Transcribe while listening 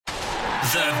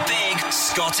The Big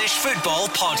Scottish Football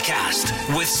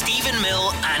Podcast with Stephen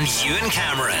Mill and Ewan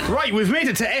Cameron. Right, we've made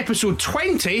it to episode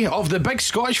 20 of the Big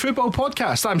Scottish Football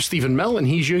Podcast. I'm Stephen Mill and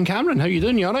he's Ewan Cameron. How you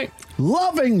doing? You alright?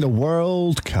 Loving the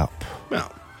World Cup.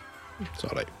 Well, it's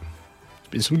alright. There's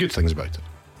been some good things about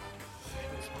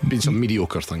it. Been some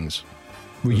mediocre things.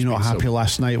 Were you not happy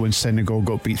last night when Senegal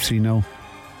got beat 3-0?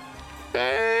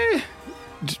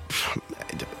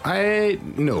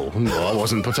 No, I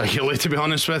wasn't particularly, to be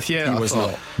honest with you.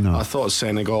 I thought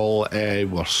Senegal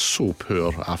were so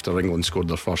poor after England scored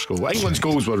their first goal. England's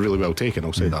goals were really well taken,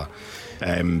 I'll say that.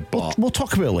 But we'll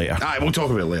talk about it later. We'll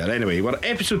talk about it later. Anyway, we're at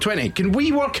episode 20. Can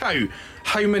we work out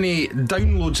how many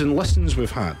downloads and listens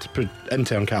we've had?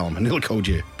 Intern Callum. I nearly called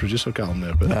you producer Callum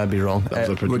there, but that'd be wrong.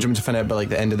 Would you want me to find out by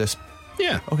the end of this?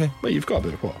 Yeah. Okay. Well, you've got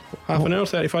about half an hour,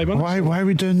 35 minutes. Why are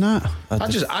we doing that?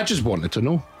 I just wanted to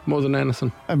know more than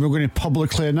anything. And we're going to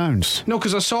publicly announce? No,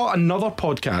 because I saw another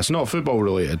podcast, not football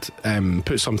related,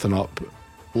 put something up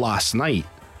last night,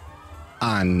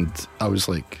 and I was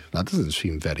like, that doesn't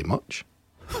seem very much.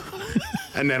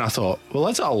 And then I thought, well,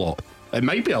 that's a lot. It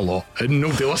might be a lot, and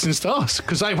nobody listens to us.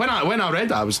 Because when I read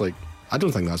that, I was like, I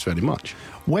don't think that's very much.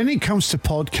 When it comes to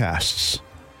podcasts,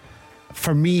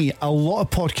 for me, a lot of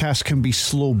podcasts can be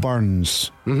slow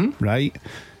burns, right?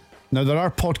 Now, there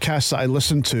are podcasts that I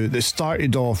listen to that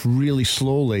started off really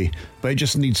slowly, but it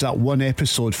just needs that one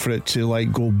episode for it to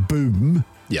go boom.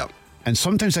 Yeah. And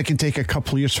sometimes it can take a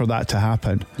couple of years for that to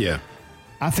happen. Yeah.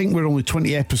 I think we're only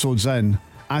 20 episodes in.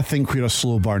 I think we're a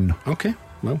slow burn. Okay.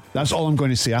 Well, that's all I'm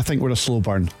going to say. I think we're a slow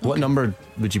burn. What number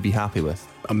would you be happy with?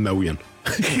 1 million.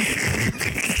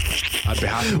 I'd be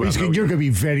happy with 1 million. You're going to be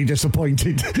very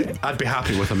disappointed. I'd be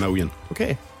happy with 1 million.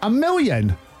 Okay. 1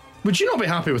 million? Would you not be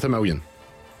happy with 1 million?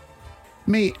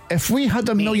 Mate, if we had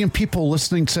 1 million people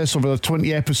listening to this over the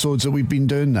 20 episodes that we've been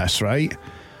doing this, right?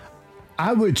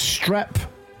 I would strip,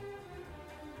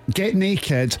 get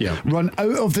naked, run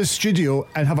out of the studio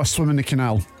and have a swim in the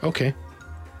canal. Okay.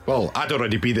 Well, I'd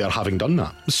already be there having done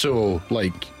that. So,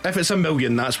 if it's 1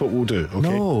 million, that's what we'll do, okay?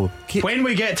 No. When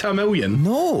we get to 1 million...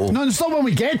 No, it's not when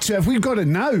we get to it. If we've got it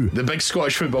now. The Big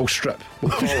Scottish Football Strip.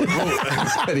 We'll call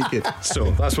it. Very good.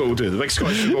 So, that's what we'll do. The Big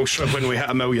Scottish Football Strip when we hit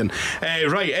 1 million.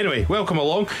 Right, anyway, welcome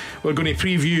along. We're going to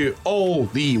preview all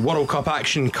the World Cup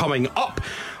action coming up.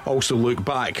 Also look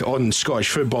back on Scottish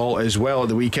football as well at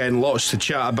the weekend. Lots to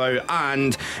chat about,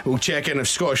 and we'll check in if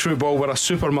Scottish football were a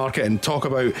supermarket and talk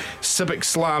about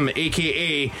SibbickSlam,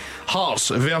 aka Hearts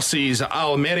versus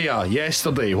Almeria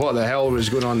yesterday. What the hell was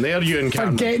going on there, Ewan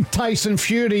Cameron? Forget Tyson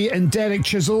Fury and Derek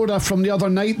Chisora from the other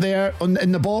night there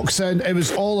in the boxing. It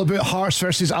was all about Hearts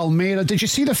versus Almeria. Did you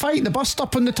see the fight? The bust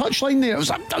up on the touchline there.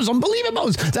 That was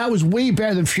unbelievable. That was way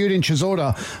better than Fury and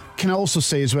Chisora. Can I also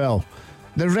say as well,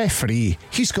 the referee,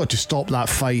 he's got to stop that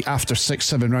fight after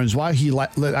 6-7 rounds. Why he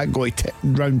let that go to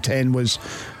round 10 was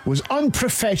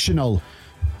unprofessional.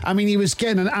 I mean, he was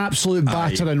getting an absolute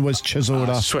battering was Chisora.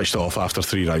 I switched off after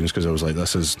 3 rounds because I was like,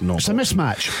 this is not... It's a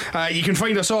mismatch. You can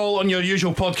find us all on your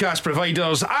usual podcast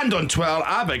providers and on Twitter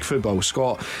at Big Football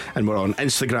Scott, and we're on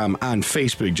Instagram and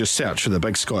Facebook. Just search for the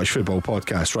Big Scottish Football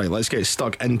Podcast. Right, let's get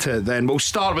stuck into it then. We'll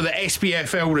start with the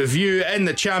SPFL review. In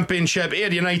the Championship,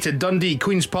 Ayr United, Dundee,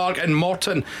 Queen's Park and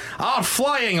Morton are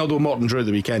flying, although Morton drew at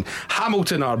the weekend.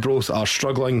 Hamilton are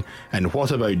struggling. And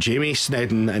what about Jamie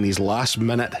Snedden and his last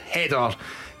minute header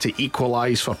to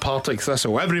equalise for Partick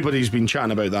Thistle? Everybody's been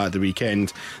chatting about that at the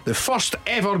weekend. The first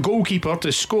ever goalkeeper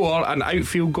to score an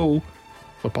outfield goal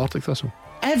for Partick Thistle.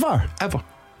 Ever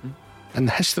in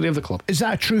the history of the club. Is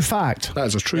that a true fact? That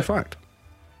is a true fact.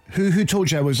 Who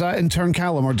told you? Was that intern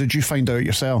Callum, or did you find out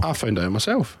yourself? I found out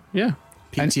myself, yeah.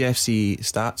 PTFC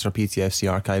Stats or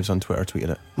PTFC Archives on Twitter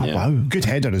tweeted it. Oh, yeah. Wow, good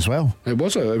header as well. It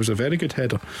was a very good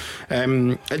header.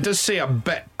 It does say a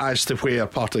bit as to where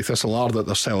Partick Thistle are, that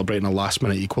they're celebrating a last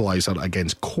minute equaliser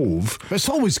against Cove. But it's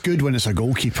always good when it's a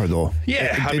goalkeeper, though.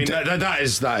 Yeah,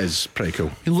 that is pretty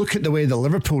cool. You look at the way that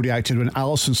Liverpool reacted when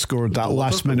Alisson scored that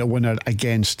last minute winner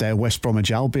against West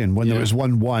Bromwich Albion when there was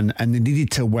 1-1 and they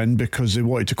needed to win because they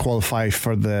wanted to qualify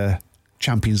for the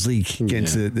Champions League,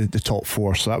 get into the top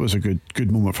 4. So that was a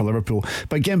good moment for Liverpool.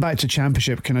 But getting back to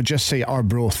Championship, can I just say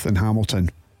Arbroath and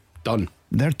Hamilton done?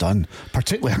 They're done,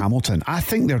 particularly Hamilton. I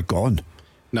think they're gone.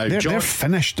 Now they're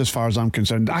finished as far as I'm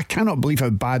concerned. I cannot believe how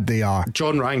bad they are.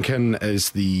 John Rankin is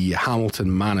the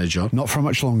Hamilton manager. Not for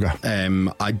much longer.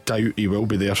 I doubt he will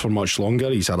be there for much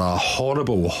longer. He's had a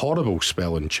horrible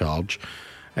spell in charge.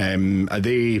 Are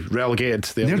they relegated?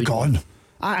 They're gone.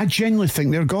 I genuinely think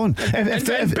they're gone.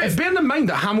 Bearing in mind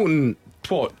that Hamilton,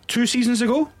 2 seasons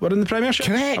ago, were in the Premiership?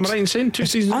 Correct. Am I right in saying 2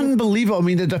 seasons ago? Unbelievable. I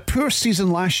mean, they had a poor season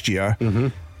last year,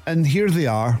 and here they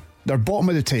are. They're bottom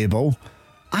of the table.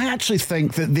 I actually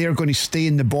think that they're going to stay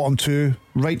in the bottom two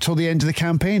right till the end of the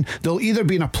campaign. They'll either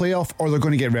be in a playoff or they're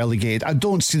going to get relegated. I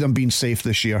don't see them being safe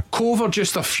this year. Cove are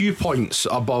just a few points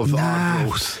above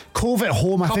Arbroath. Cove at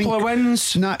home, I think. Couple of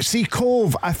wins. See,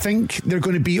 Cove, I think they're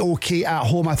going to be okay at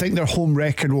home. I think their home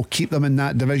record will keep them in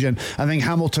that division. I think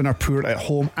Hamilton are poor at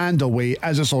home and away,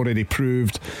 as it's already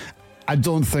proved. I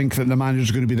don't think that the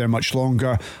manager's going to be there much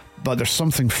longer. But there's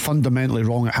something fundamentally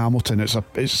wrong at Hamilton.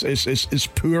 It's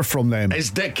poor from them. Is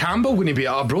Dick Campbell going to be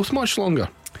at Arbroath much longer?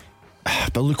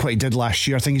 But look what he did last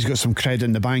year. I think he's got some credit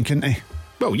in the bank, isn't he?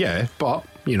 Well, yeah, but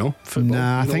football.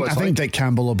 Nah, I think Dick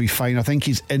Campbell will be fine. I think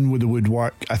he's in with the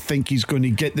woodwork. I think he's going to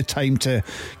get the time to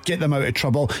get them out of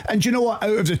trouble. And do you know what?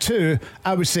 Out of the two,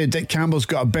 I would say Dick Campbell's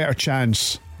got a better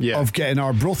chance of getting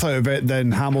Arbroath out of it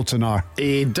than Hamilton are.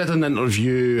 He did an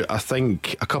interview, I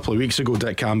think, a couple of weeks ago,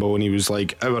 Dick Campbell, and he was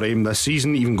like, our aim this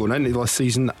season, even going into this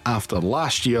season after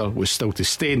last year, was still to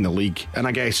stay in the league. And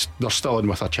I guess they're still in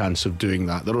with a chance of doing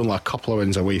that. They're only a couple of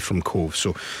wins away from Cove,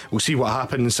 so we'll see what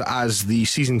happens as the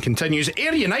season continues.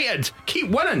 Ayr United keep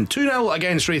winning 2-0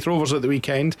 against Wraith Rovers at the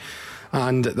weekend,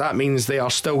 and that means they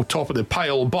are still top of the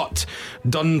pile. But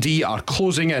Dundee are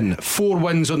closing in. 4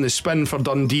 wins on the spin for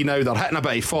Dundee now. They're hitting a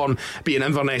bit of form, beating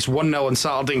Inverness 1-0 on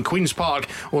Saturday in Queen's Park,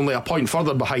 only a point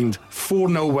further behind.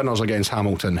 4-0 winners against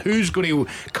Hamilton. Who's going to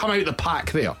come out the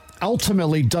pack there?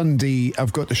 Ultimately, Dundee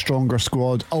have got the stronger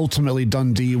squad. Ultimately,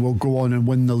 Dundee will go on and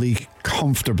win the league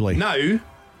comfortably. Now,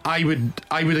 I would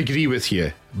agree with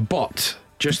you, but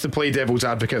just to play devil's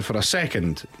advocate for a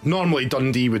second, normally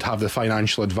Dundee would have the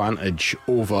financial advantage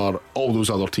over all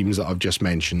those other teams that I've just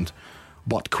mentioned,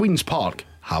 but Queen's Park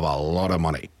have a lot of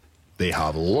money. They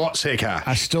have lots of cash.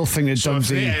 I still think that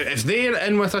Dundee, if they're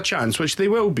in with a chance, which they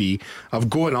will be, of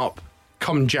going up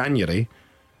come January,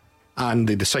 and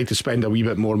they decide to spend a wee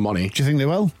bit more money. Do you think they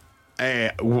will?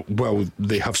 Well,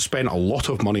 they have spent a lot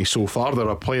of money so far. There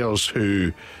are players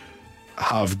who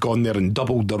have gone there and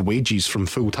doubled their wages from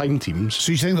full-time teams.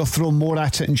 So you think they'll throw more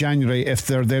at it in January if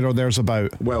they're there or there's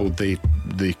about? Well, they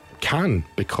can,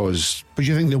 because... But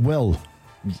you think they will?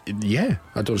 Yeah,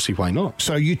 I don't see why not.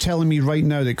 So are you telling me right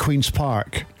now that Queen's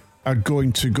Park are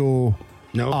going to go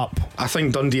up? I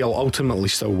think Dundee will ultimately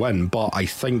still win, but I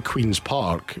think Queen's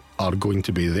Park are going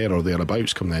to be there or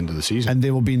thereabouts come the end of the season. And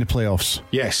they will be in the playoffs?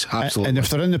 Yes, absolutely. And if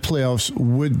they're in the playoffs,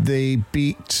 would they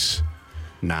beat...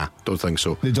 Nah, don't think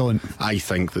so. They don't. I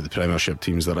think that the Premiership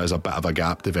teams, there is a bit of a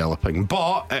gap developing.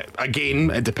 But,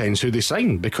 again, it depends who they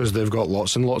sign, because they've got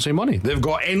lots and lots of money. They've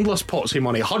got endless pots of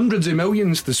money, hundreds of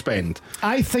millions to spend.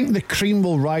 I think the cream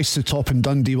will rise to the top and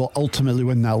Dundee will ultimately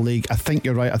win that league. I think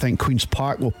you're right. I think Queen's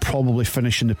Park will probably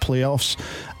finish in the playoffs.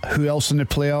 Who else in the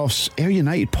playoffs? Ayr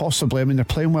United, possibly. I mean, they're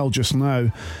playing well just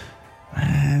now.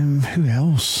 Who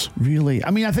else, really?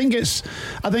 I mean, I think it's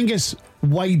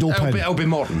wide open. It'll be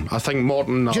Morton. I think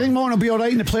Morton... Do you think Morton will be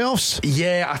alright in the playoffs?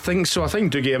 Yeah, I think so. I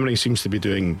think Dougie Emery seems to be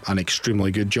doing an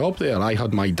extremely good job there. I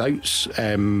had my doubts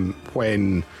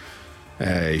when...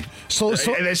 so at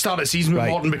the start of the season with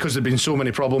Morton, because there've been so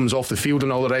many problems off the field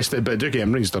and all the rest of it, but Dougie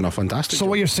Emery's done a fantastic job.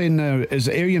 What you're saying now is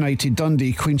Ayr United,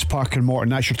 Dundee, Queen's Park and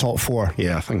Morton, that's your top 4?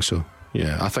 Yeah, I think so.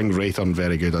 Yeah, I think Wraith aren't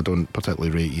very good. I don't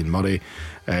particularly rate Ian Murray.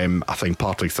 I think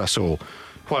Partick Thistle,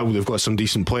 while they've got some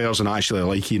decent players, and I actually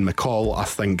like Ian McCall, I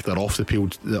think their off the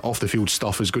field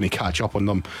stuff is going to catch up on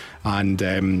them, and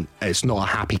it's not a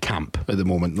happy camp at the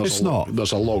moment. There's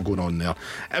a lot going on there.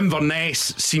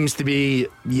 Inverness seems to be,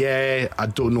 I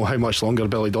don't know how much longer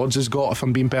Billy Dodds has got, if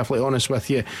I'm being perfectly honest with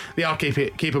you. They are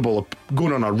capable of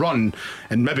going on a run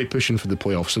and maybe pushing for the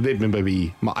playoffs, so they'd maybe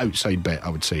be my outside bet, I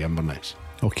would say, Inverness.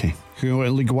 Okay. Can we go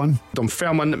to League One?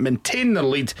 Dunfermline maintain their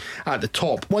lead at the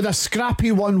top with a scrappy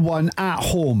 1-1 at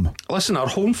home. Listen, our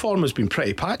home form has been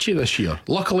pretty patchy this year.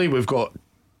 Luckily, we've got,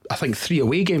 I think, 3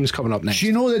 away games coming up next. Do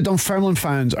you know that Dunfermline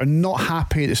fans are not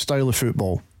happy at the style of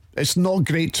football? It's not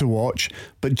great to watch,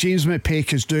 but James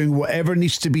McPake is doing whatever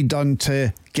needs to be done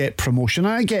to get promotion.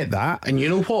 I get that. And you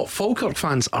know what? Falkirk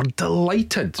fans are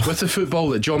delighted with the football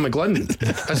that John McGlynn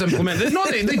has implemented. No,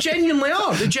 they genuinely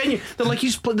are. They're like,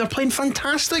 they're playing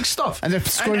fantastic stuff. And they're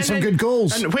scoring some good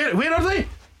goals. And where are they?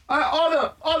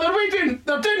 They're waiting.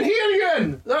 They're down here,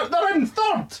 Ewan. They're in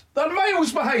third. They're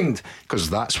miles behind. Because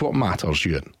that's what matters,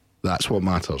 Ewan. That's what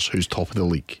matters. Who's top of the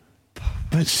league?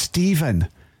 But Stephen,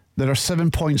 there are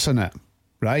 7 points in it,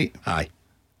 right? Aye.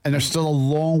 And there's still a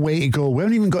long way to go. We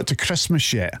haven't even got to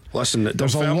Christmas yet. Listen,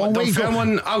 there's a long way to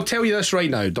go. I'll tell you this right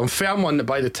now. Dunfermline,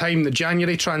 by the time the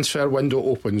January transfer window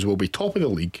opens, will be top of the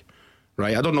league.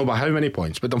 Right? I don't know by how many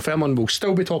points, but Dunfermline will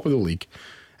still be top of the league.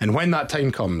 And when that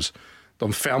time comes,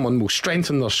 Dunfermline will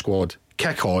strengthen their squad,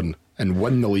 kick on, and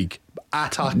win the league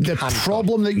at a The canter.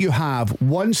 problem that you have,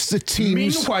 once the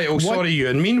teams...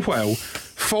 Meanwhile,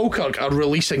 Falkirk are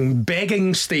releasing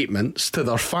begging statements to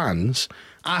their fans,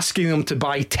 asking them to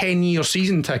buy 10-year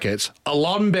season tickets.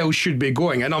 Alarm bells should be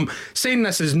going. And I'm saying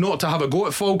this is not to have a go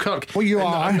at Falkirk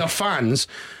and their fans,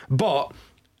 but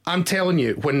I'm telling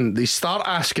you, when they start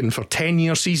asking for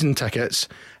 10-year season tickets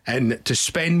and to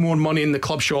spend more money in the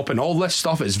club shop and all this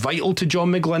stuff is vital to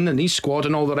John McGlynn and his squad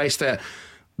and all the rest of it,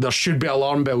 there should be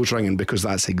alarm bells ringing, because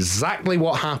that's exactly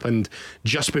what happened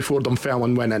just before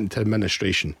Dunfermline went into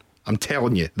administration. I'm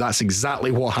telling you, that's exactly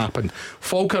what happened.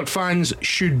 Falkirk fans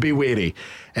should be wary.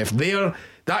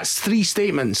 That's 3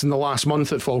 statements in the last month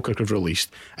that Falkirk have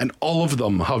released, and all of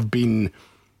them have been...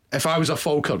 If I was a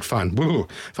Falkirk fan, God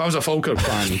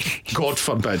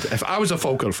forbid, if I was a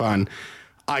Falkirk fan,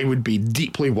 I would be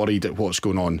deeply worried at what's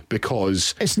going on,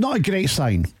 because it's not a great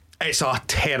sign. It's a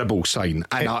terrible sign,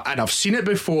 and I've seen it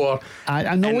before.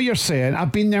 I know what you're saying.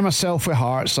 I've been there myself with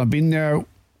Hearts. I've been there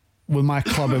with my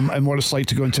club and what it's like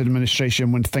to go into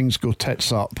administration when things go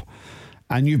tits up.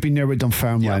 And you've been there with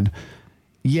Dunfermline. Yep.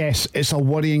 Yes, it's a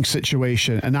worrying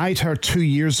situation. And I'd heard 2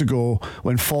 years ago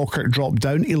when Falkirk dropped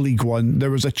down to League One,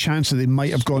 there was a chance that they might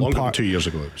have gone longer than 2 years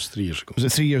ago. It was 3 years ago. Was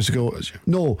it 3 years ago? It was, yeah.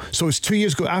 No, so it's 2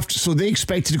 years ago after. So they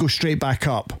expected to go straight back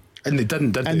up. And they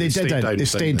didn't, did they? And they didn't. They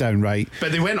stayed down, right?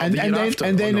 But they went up the year after.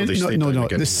 And then no.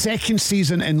 The second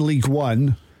season in League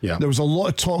One, there was a lot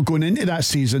of talk going into that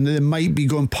season that they might be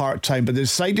going part-time, but they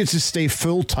decided to stay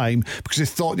full-time because they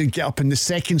thought they'd get up in the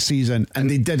second season, and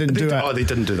they didn't do it. Oh, they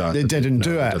didn't do that. They didn't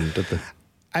do it. Did they?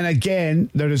 And again,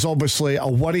 there is obviously a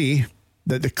worry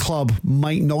that the club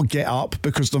might not get up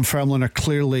because Dunfermline are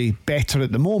clearly better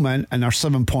at the moment and are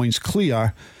 7 points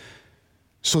clear.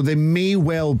 So they may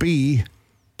well be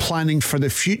planning for the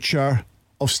future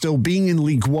of still being in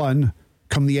League One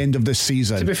come the end of this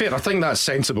season. To be fair, I think that's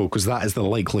sensible, because that is the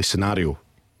likely scenario,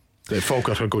 that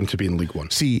Falkirk are going to be in League One.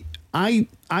 See, I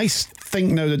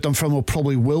think now that Dunfermline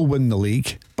probably will win the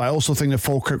league, but I also think that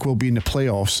Falkirk will be in the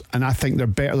playoffs, and I think they're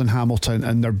better than Hamilton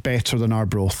and they're better than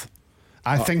Arbroath.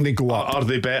 I think they go up. Are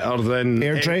they better than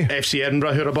Airdrie? FC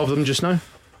Edinburgh, who are above them just now?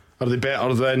 Are they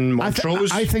better than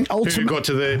Montrose, I think who got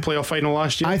to the playoff final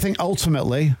last year? I think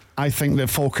ultimately, that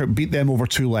Falkirk beat them over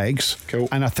 2 legs. Cool.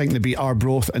 And I think they beat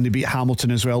Arbroath and they beat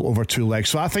Hamilton as well over 2 legs.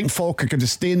 So I think Falkirk, if they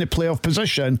stay in the playoff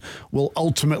position, will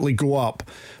ultimately go up.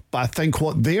 But I think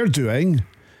what they're doing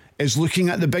is looking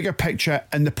at the bigger picture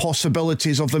and the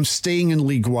possibilities of them staying in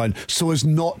League One so as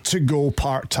not to go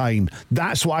part-time.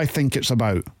 That's what I think it's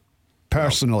about.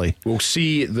 Personally, we'll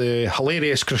see the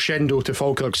hilarious crescendo to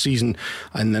Falkirk's season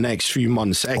in the next few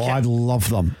months. I'd love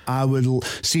them. I would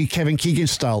see Kevin Keegan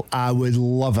style. I would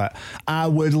love it. I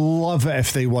would love it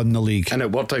if they won the league. And it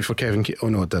worked out for Kevin Keegan. Oh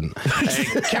no, it didn't.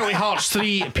 Kelly Hearts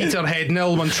 3, Peterhead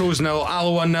 0, Montrose 0,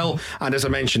 Alloa 0, and as I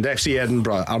mentioned, FC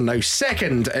Edinburgh are now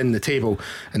second in the table,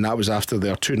 and that was after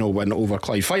their 2-0 win over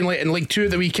Clyde. Finally, in League 2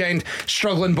 at the weekend,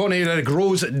 struggling Bonnyrigg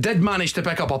Rose did manage to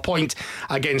pick up a point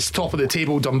against top of the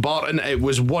table Dumbarton. It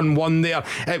was 1-1 there.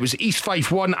 It was East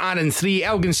Fife 1, Annan 3,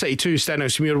 Elgin City 2,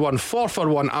 Stenhousemuir 1,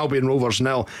 Forfar 1, Albion Rovers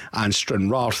 0, and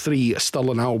Stranraer 3,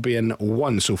 Stirling Albion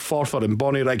 1. So Forfar and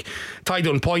Bonnyrigg tied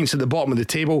on points at the bottom of the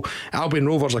table. Albion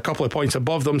Rovers a couple of points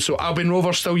above them. So Albion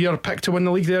Rovers still your pick to win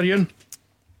the league there, Ewan?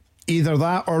 Either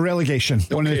that or relegation.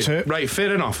 One of the two. Right,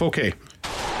 fair enough. Okay.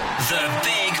 The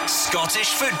Big Scottish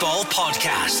Football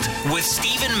Podcast with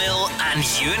Stephen Mill and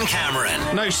Ewan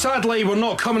Cameron. Now, sadly, we're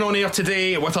not coming on air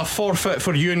today with a forfeit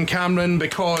for Ewan Cameron,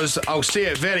 because I'll say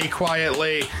it very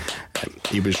quietly,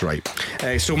 he was right.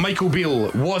 So Michael Beale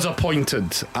was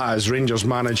appointed as Rangers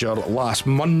manager last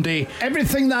Monday.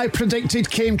 Everything that I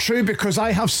predicted came true, because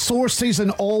I have sources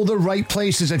in all the right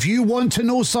places. If you want to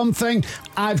know something,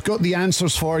 I've got the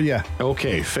answers for you.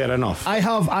 Okay, fair enough. I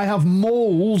have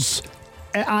moles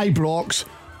at Ibrox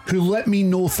who let me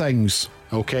know things.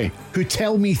 Okay. Who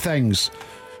tell me things.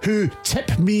 Who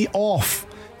tip me off.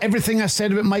 Everything I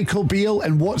said about Michael Beale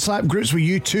and WhatsApp groups with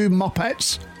you two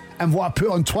Muppets, and what I put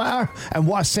on Twitter and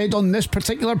what I said on this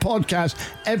particular podcast,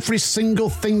 every single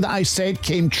thing that I said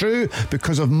came true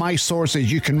because of my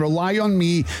sources. You can rely on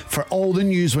me for all the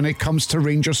news when it comes to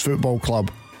Rangers Football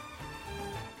Club.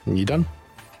 You done?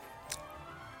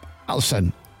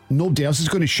 Listen, nobody else is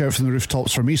going to shout from the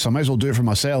rooftops for me, so I might as well do it for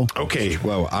myself. Okay,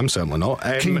 well, I'm certainly not.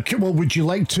 Well, would you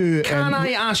like to... Can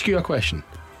I ask you a question?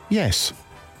 Yes.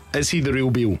 Is he the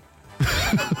real Beale?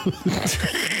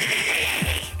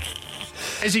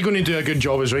 Is he going to do a good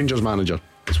job as Rangers manager?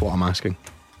 That's what I'm asking.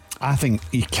 I think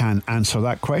he can answer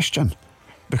that question.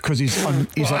 because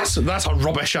that's a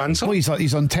rubbish answer. Well,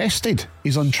 he's untested.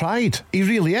 He's untried. He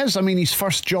really is. I mean, his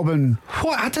first job in...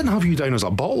 What? I didn't have you down as a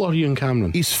bottler, Ian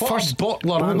Cameron. His first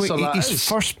bottler answer that his is.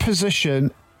 first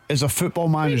position as a football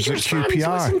manager at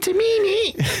QPR. Listen to me,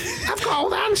 mate. I've got all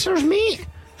the answers, mate.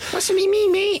 Listen to me,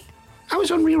 mate. I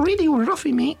was on Real Radio with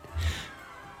Ruffy, mate.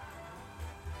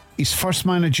 His first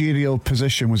managerial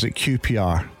position was at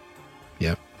QPR.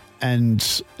 Yep.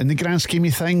 And in the grand scheme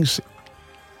of things,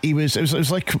 it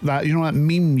was like that, you know, that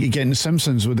meme you get in The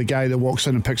Simpsons with the guy that walks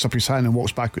in and picks up his hand and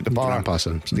walks back at the bar. Grandpa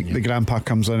Simpson, the grandpa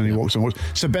comes in and he walks in.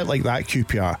 It's a bit like that,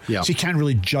 QPR. Yeah. So you can't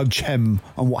really judge him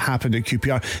on what happened at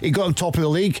QPR. He got on top of the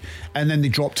league and then they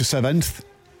dropped to 7th.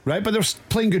 Right, but they're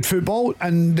playing good football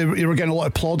and they were getting a lot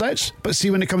of plaudits. But see,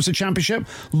 when it comes to Championship,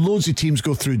 loads of teams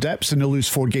go through dips and they lose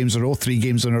 4 games in a row, 3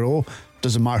 games in a row.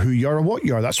 Doesn't matter who you are or what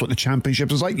you are. That's what the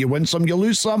Championship is like. You win some, you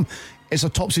lose some. It's a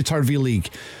topsy-turvy league.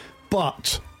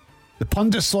 But the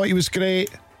pundits thought he was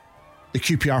great. The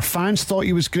QPR fans thought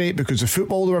he was great because the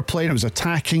football they were playing, it was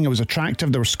attacking, it was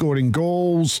attractive, they were scoring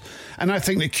goals. And I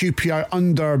think that QPR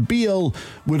under Beale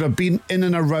would have been in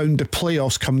and around the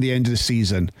playoffs come the end of the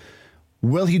season.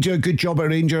 Will he do a good job at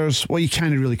Rangers? Well, you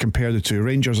can't really compare the two.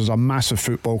 Rangers is a massive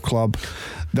football club.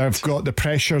 They've got the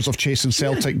pressures of chasing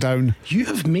Celtic down. You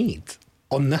have made,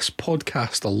 on this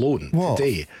podcast alone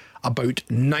today, about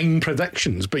 9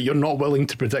 predictions, but you're not willing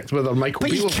to predict whether Michael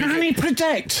Beale... But you can't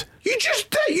predict. You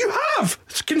just did. You have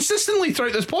consistently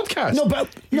throughout this podcast.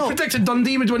 You predicted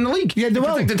Dundee would win the league. Yeah, they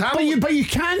will. Predicted Hamilton. But you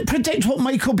can't predict what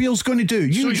Michael Beale's going to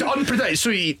do. So he's unpredictable. So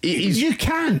he's... You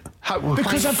can't.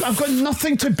 Because I've got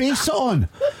nothing to base it on.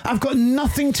 I've got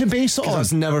nothing to base it on.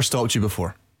 That's never stopped you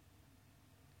before.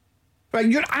 Right,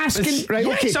 you're asking... Right,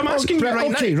 yes, okay. I'm asking you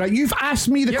right now. Right, you've asked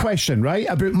me the question, right,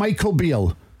 about Michael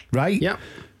Beale, right? Yeah.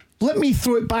 Let me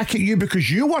throw it back at you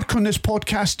because you work on this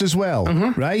podcast as well,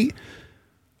 right?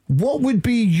 What would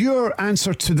be your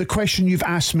answer to the question you've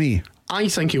asked me? I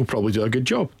think he'll probably do a good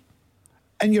job.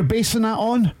 And you're basing that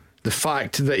on? The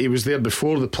fact that he was there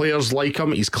before, the players like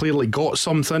him, he's clearly got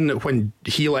something. When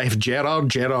he left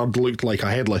Gerrard looked like a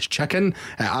headless chicken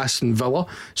at Aston Villa.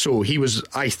 So he was,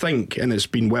 I think, and it's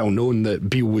been well known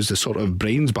that Beale was the sort of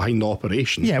brains behind the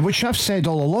operation. Yeah, which I've said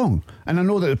all along. And I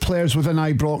know that the players within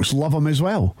Ibrox love him as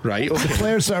well. Right, okay. The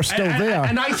players that are still there.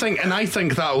 And I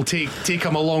think that'll take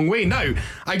him a long way. Now,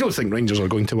 I don't think Rangers are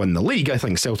going to win the league. I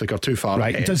think Celtic are too far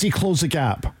ahead. Does he close the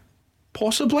gap?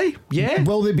 Possibly, yeah.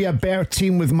 Will they be a better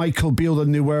team with Michael Beale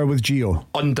than they were with Gio?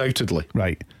 Undoubtedly.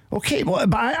 Right. Okay, well,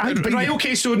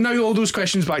 okay, so now all those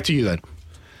questions back to you then.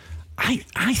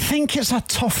 I think it's a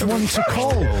tough one to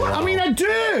call. I mean, I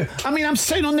do. I mean, I'm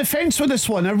sitting on the fence with this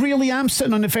one. I really am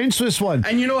sitting on the fence with this one.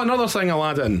 And you know, another thing I'll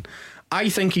add in, I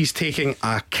think he's taking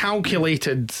a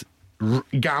calculated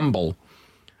gamble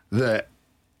that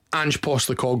Ange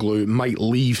Postecoglou might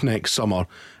leave next summer,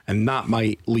 and that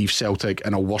might leave Celtic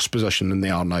in a worse position than they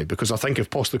are now, because I think if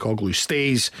Postecoglou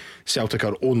stays, Celtic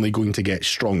are only going to get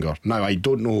stronger. Now, I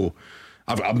don't know,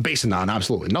 I'm basing that on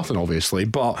absolutely nothing, obviously,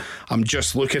 but I'm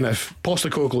just looking, if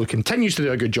Postecoglou continues to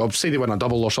do a good job, say they win a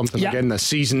double or something again this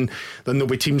season, then there'll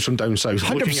be teams from down south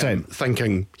 100%. looking at him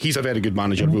thinking he's a very good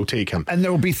manager, we'll take him. And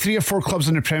there will be 3 or 4 clubs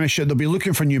in the Premiership, they'll be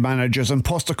looking for new managers, and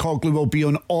Postecoglou will be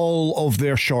on all of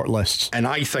their shortlists. And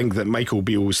I think that Michael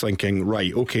Beale was thinking,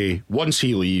 right, okay, once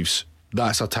he leaves,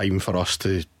 that's a time for us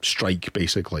to strike,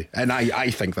 basically. And I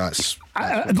think that's...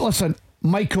 Listen,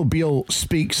 Michael Beale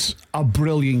speaks a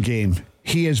brilliant game.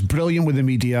 He is brilliant with the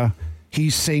media.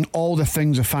 He's saying all the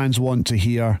things the fans want to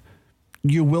hear.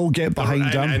 You will get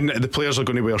behind him. And the players are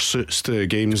going to wear suits to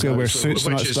games. They'll wear suits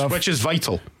and that stuff. Which is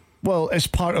vital. Well, it's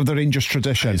part of the Rangers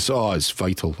tradition. It's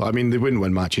vital. I mean, they wouldn't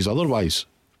win matches otherwise.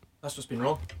 That's what's been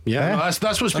wrong. Yeah, no,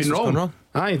 that's what's been wrong.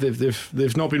 Aye,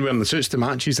 they've not been wearing the suits to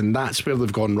matches, and that's where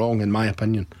they've gone wrong, in my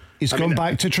opinion. He's gone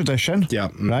back to tradition. Yeah.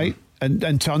 Right?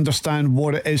 And to understand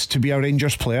what it is to be a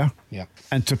Rangers player. Yeah.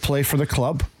 And to play for the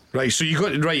club. Right, so you're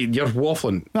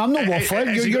waffling. No, I'm not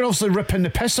waffling. You're obviously ripping the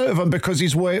piss out of him because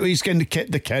he's getting the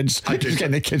kids. He's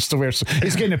getting the kids to wear.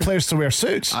 He's getting the players to wear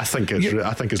suits. I think it's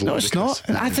ludicrous. No, it's not.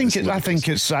 I think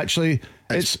it's actually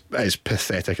it's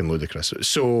pathetic and ludicrous.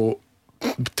 So,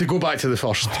 to go back to the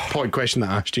first question that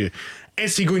I asked you,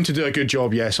 is he going to do a good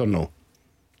job? Yes or no?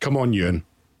 Come on, Ewan.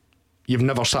 You've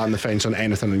never sat on the fence on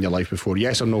anything in your life before.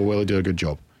 Yes or no? Will he do a good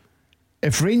job?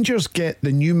 If Rangers get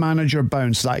the new manager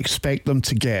bounce that I expect them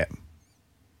to get,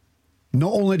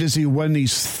 not only does he win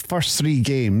his first 3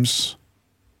 games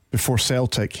before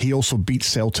Celtic, he also beats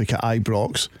Celtic at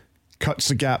Ibrox, cuts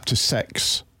the gap to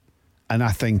 6, and I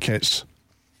think it's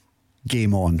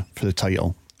game on for the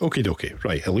title. Okay,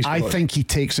 right. At least I think he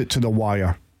takes it to the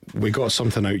wire. We got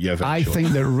something out you eventually. I think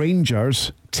that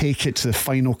Rangers take it to the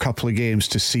final couple of games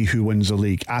to see who wins the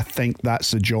league. I think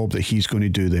that's the job that he's going to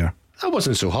do there. That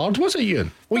wasn't so hard, was it,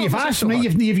 Ian? Well, you've asked me,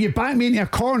 you've backed me into a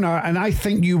corner, and I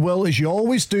think you will, as you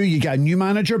always do. You get a new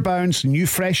manager bounce, new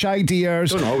fresh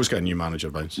ideas. Don't always get a new manager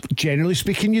bounce. Generally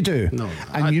speaking, you do. No.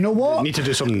 And you know what? I need to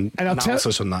do some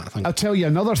analysis on that, I think. I'll tell you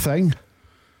another thing.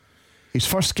 His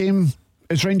first game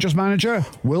as Rangers manager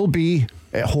will be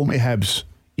at home to Hibs.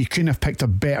 You couldn't have picked a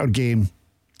better game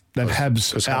than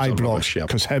Hibs at Ibrox,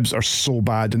 because Hibs are so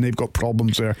bad and they've got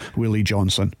problems there with Lee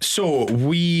Johnson. So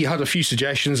we had a few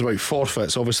suggestions about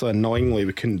forfeits. Obviously, annoyingly,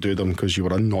 we couldn't do them because you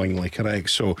were annoyingly correct.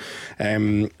 So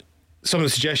some of the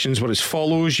suggestions were as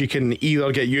follows. You can either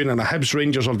get Ewan in a Hibs,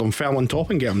 Rangers or Dunfermline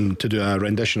top and get them to do a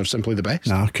rendition of Simply the Best.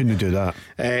 Nah, couldn't do that.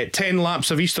 10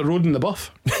 laps of Easter Road in the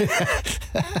Buff.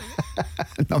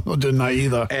 I'm not doing that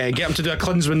either. Get them to do a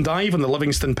Klinsmann dive on the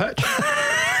Livingston pitch.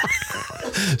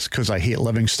 It's because I hate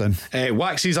Livingston.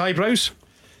 Wax his eyebrows.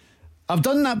 I've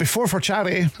done that before for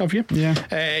charity. Have you?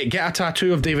 Yeah. Get a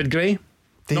tattoo of David Gray.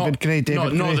 David Gray.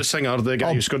 Not the singer, the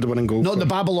guy who scored the winning goal. Not the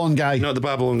Babylon guy. Not the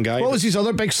Babylon guy. What was his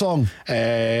other big song?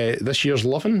 This Year's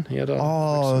Lovin'. He had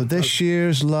a This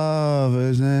Year's Love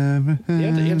is never.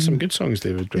 He had some good songs,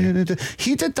 David Gray.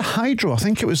 He did the Hydro, I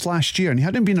think it was last year, and he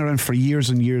hadn't been around for years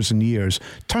and years and years.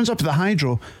 Turns up at the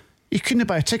Hydro, you couldn't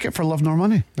buy a ticket for Love Nor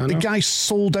Money. The guy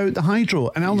sold out the Hydro,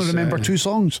 and I only remember 2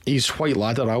 songs. His White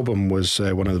Ladder album was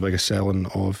one of the biggest selling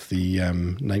of the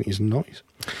 90s and 90s.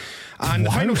 And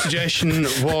the final suggestion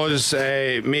was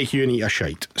make you eat a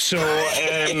shite. So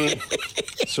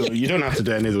you don't have to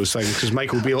do any of those things because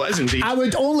Michael Beale is indeed. I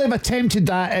would only have attempted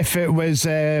that if it was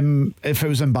in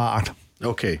battered.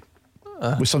 Okay.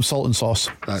 With some salt and sauce.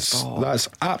 That's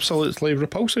absolutely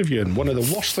repulsive, Ewan. One of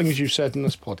the worst things you've said in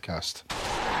this podcast.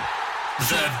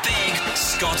 The Big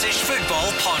Scottish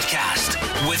Football Podcast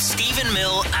with Stephen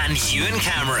Mill and Ewan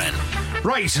Cameron.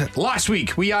 Right, last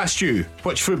week we asked you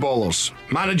which footballers,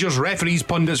 managers, referees,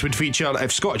 pundits would feature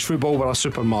if Scottish football were a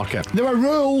supermarket. There were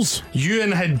rules.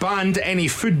 Ewan had banned any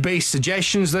food-based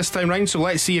suggestions this time round, so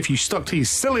let's see if you stuck to his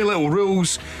silly little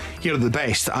rules. Here are the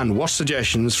best and worst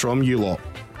suggestions from you lot.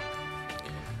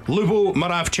 Lubo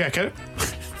Marav checkout.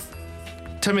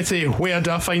 Timothy, where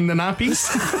do I find the nappies?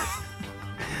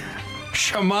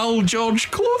 Shamal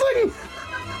George clothing.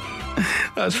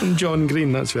 That's from John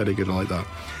Green. That's very good. I like that.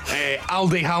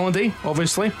 Aldi Halliday,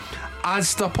 obviously.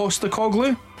 Asda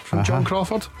Postacoglu from John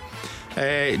Crawford.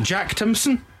 Jack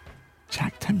Timpson.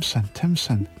 Jack Timpson.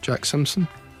 Jack Simpson.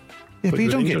 Yeah, but you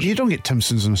don't get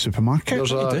Timpsons in a supermarket.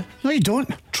 No, you don't.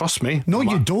 Trust me. No,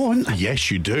 you don't.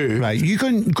 Yes, you do. Right, you go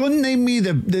and name me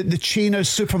the chain of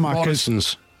supermarkets.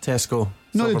 Morrison's. Tesco.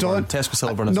 No, they Silverburn. don't. Tesco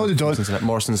Silverburn. No, they don't.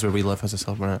 Morrison's, where we live, has a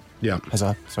Silverburn. Yeah.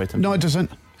 No, it doesn't.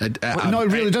 No,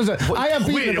 it really doesn't. I have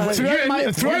been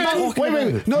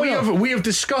We have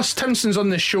discussed Timpsons on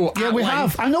this show. Yeah, we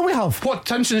have. I know we have. What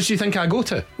Timpsons do you think I go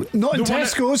to? Not in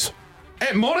Tesco's.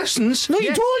 At Morrison's? No,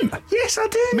 you don't. Yes, I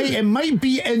do. Mate, it might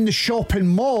be in the shopping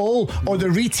mall or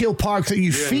the retail park that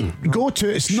you go to.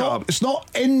 It's not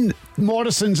in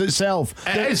Morrison's itself.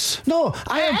 It is. No,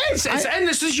 It's in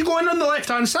this. You go in on the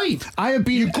left-hand side. I have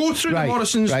been. You go through the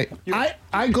Morrison's. Right.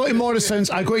 I go to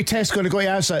Morrison's, I go to Tesco, I go to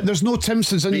Asda. There's no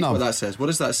Timpsons in them. What that says. What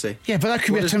does that say? Yeah, but that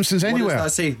could be a Timpsons anywhere. What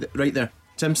does that say? Right there.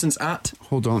 Timpsons at.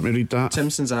 Hold on, let me read that.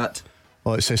 Timpsons at.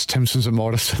 Oh, it says Timpsons and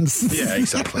Morrison's. Yeah,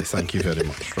 exactly. Thank you very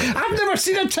much. Right, I've never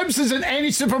seen a Timpsons in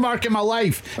any supermarket in my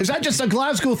life. Is that just a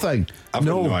Glasgow thing? I've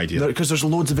no idea. Because there's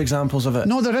loads of examples of it.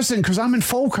 No, there isn't, because I'm in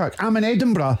Falkirk. I'm in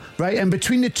Edinburgh, right? And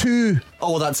between the two...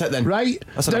 Oh, well, that's it then. Right?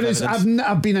 There is. I've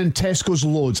been in Tesco's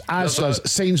loads, Asda's,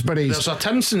 Sainsbury's. There's a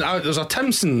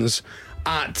Timpsons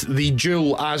at the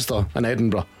Jewel Asda in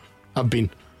Edinburgh. I've been.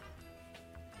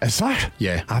 Is that?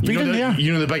 Yeah. I've been in there.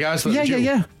 You know the big Asda?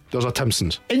 Yeah. There's a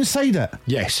Timpsons. Inside it?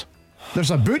 Yes. There's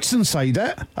a Boots inside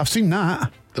it. I've seen that.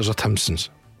 There's a Timpsons.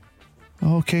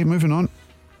 Okay, moving on.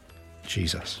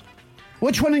 Jesus.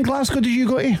 Which one in Glasgow did you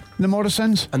go to? The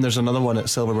Morrison's? And there's another one at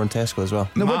Silverburn Tesco as well.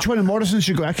 Now, which one in Morrison's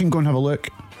you go? I can go and have a look.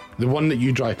 The one that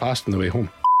you drive past on the way home.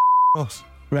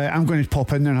 Right, I'm going to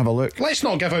pop in there and have a look. Let's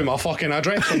not give out my fucking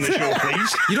address on the show,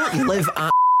 please. You don't live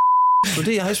at. So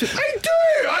do you? I do!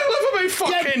 I live about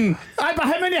fucking... Yeah, but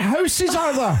how many houses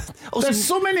are there? There's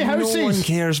so many houses. No one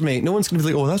cares, mate. No one's going to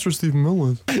be like, oh, that's where Stephen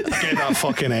Mill is. Get that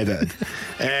fucking edited.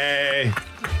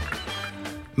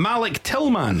 Malik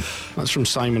Tillman. That's from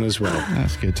Simon as well.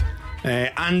 That's good.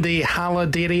 Andy Halla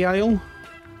Dairy Aisle.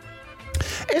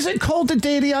 Is it called the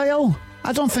Dairy Aisle?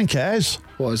 I don't think it is.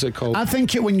 What is it called? I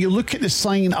think when you look at the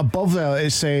sign above there,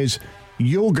 it says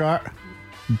yogurt.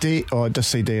 It does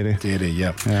say dairy. Dairy,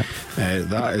 yep. Yeah.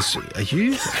 That is. Are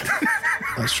you?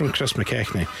 That's from Chris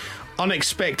McKechnie.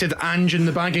 Unexpected Ange in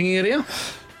the bagging area.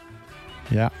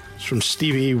 Yeah. It's from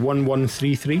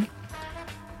Stevie1133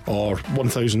 or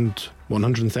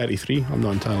 1133. I'm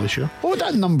not entirely sure. What would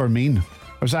that number mean?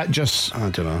 Or is that just... I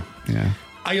don't know. Yeah.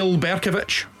 Isle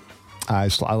Berkovich. I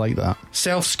like that.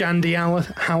 Self-Scandi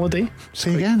Halliday.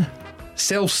 Say again?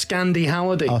 Self-Scandi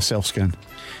Halliday. Oh, self-scan.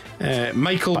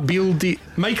 Michael Beale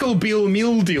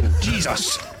Meal Deal.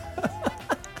 Jesus.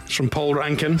 It's from Paul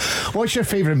Rankin. What's your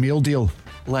favourite meal deal?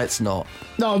 Let's not.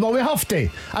 No, but we have to.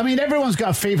 I mean, everyone's got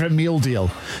a favourite meal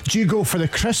deal. Do you go for the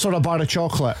crisps or a bar of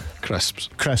chocolate? Crisps.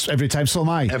 Crisps every time, so am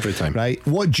I. Every time. Right.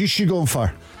 What juice you going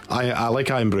for? I like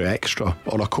Iron Brew Extra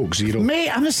or a Coke Zero. Mate,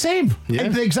 I'm the same. Yeah.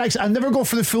 The exact. I never go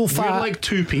for the full fat. We're like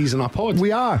two peas in a pod.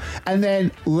 We are. And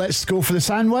then let's go for the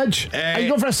sandwich. Are you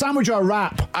going for a sandwich or a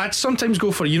wrap? I'd sometimes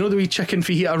go for, the wee chicken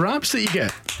fajita wraps that you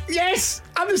get. Yes,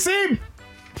 I'm the same.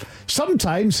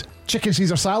 Sometimes chicken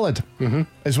Caesar salad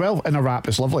as well in a wrap.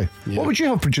 It's lovely. Yeah. What would you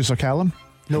have, producer Callum?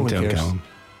 No one Tell cares. Callum.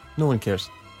 No one cares.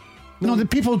 No, the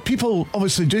people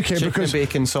obviously do care Chicken, because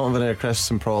bacon, salt and vinegar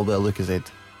crisps, and probably a Lucozade.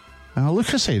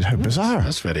 Lucozade, how bizarre.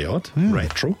 That's very odd.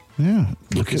 Retro. Yeah,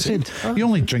 Lucozade. Lucozade. You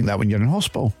only drink that when you're in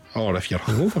hospital. Or if you're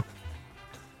hungover.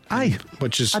 Aye.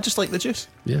 Which is... I just like the juice.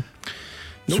 Yeah.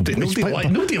 Nobody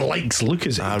likes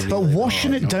Lucozade. But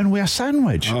washing it down with a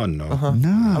sandwich. Oh, no.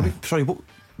 No. Sorry, what?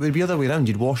 It would be the other way around.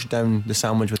 You'd wash down the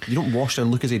sandwich with. You don't wash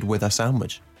down Lucozade with a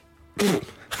sandwich.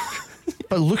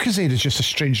 But Lucozade is just a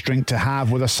strange drink to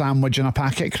have with a sandwich and a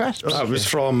packet of crisps. That was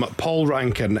from Paul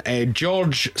Rankin.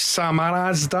 George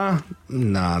Samarazda.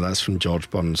 Nah, that's from George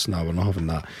Burns. No, we're not having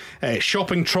that.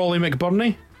 Shopping Trolley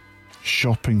McBurney.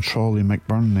 Shopping Trolley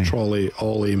McBurney. Trolley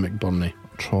Ollie McBurney.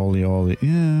 Trolley Ollie.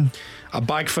 Yeah. A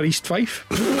bag for East Fife.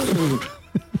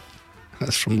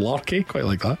 That's from Larky. Quite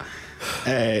like that.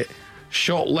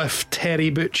 Shoplift Terry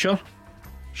Butcher.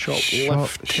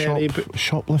 Shoplift Terry.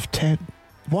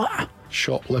 What?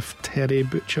 Shoplift Terry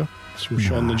Butcher. It's from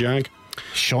Sean the Jag.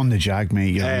 Sean the Jag,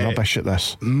 mate. You're rubbish at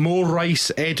this. More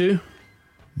Rice Edu.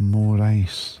 More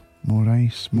rice. More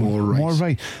rice. More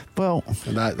rice. Well,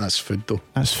 That's food though.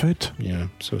 that's food. Yeah,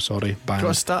 so sorry. Bang.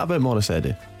 Got a stat about Morris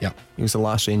Eddy. Yeah. He was the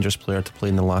last Rangers player to play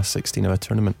in the last 16 of a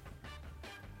tournament.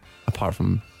 Apart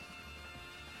from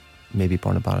maybe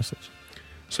Borna Barisic.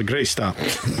 It's a great start.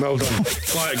 Well done.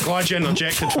 glad you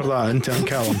interjected for that, intern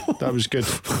Callum. That was good.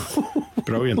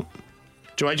 Brilliant.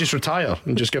 Do I just retire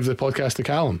and just give the podcast to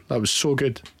Callum? That was so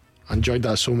good. I enjoyed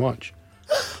that so much.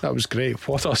 That was great.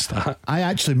 What a stat. I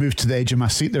actually moved to the edge of my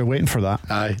seat there waiting for that.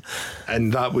 Aye.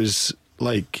 And that was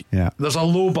like, Yeah. There's a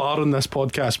low bar on this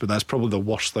podcast, but that's probably the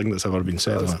worst thing that's ever been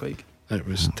said on it. It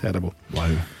was terrible.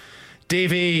 Wow.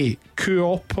 Davey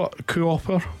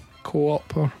Co-opper.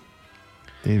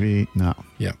 Davey, no.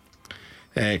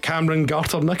 Yeah. Cameron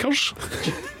Garter Knickers.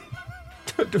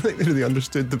 I don't think they really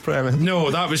understood the premise.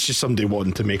 No, that was just somebody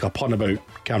wanting to make a pun about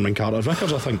Cameron Carter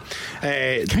Vickers, I think.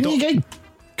 Can you get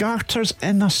garters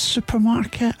in a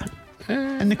supermarket?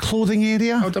 In the clothing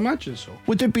area? I would imagine so.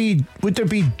 Would there be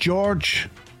George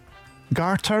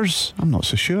Garters? I'm not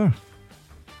so sure.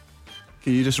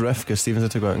 Can you just riff because Stevens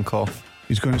had to go out and cough?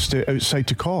 He's going to stay outside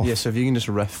to cough. Yeah, so if you can just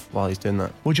riff while he's doing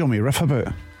that. What do you want me to riff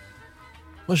about?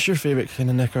 What's your favourite kind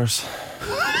of knickers?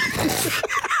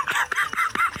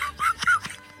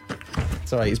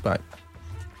 It's alright, he's back.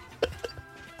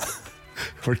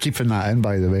 We're keeping that in,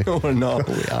 by the way. No, we're not.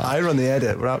 I run the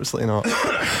edit. We're absolutely not.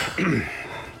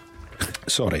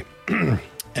 Sorry.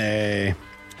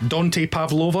 Dante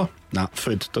Pavlova. Nah,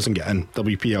 food doesn't get in.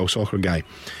 WPL soccer guy.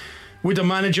 Would a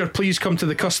manager please come to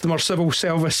the customer civil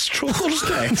service strollers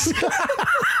desk?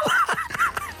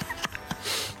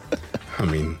 I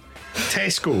mean,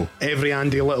 Tesco, every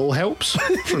Andy Little helps,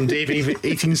 from Davey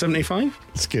 1875.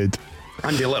 It's good.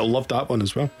 Andy Little loved that one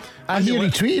as well. I hear he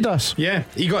tweeted us. Yeah,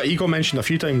 he got mentioned a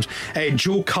few times.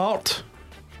 Joe Cart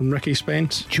from Ricky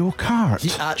Spence. Joe Cart. He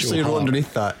actually Joe wrote Hart.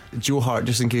 underneath that Joe Hart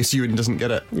just in case Ewan doesn't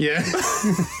get it. Yeah.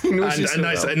 He knows you so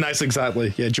well. and that's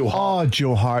exactly, yeah, Joe Hart. Oh,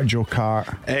 Joe Hart, Joe Cart.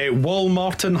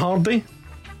 Walmartin Hardy.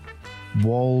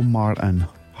 Walmartin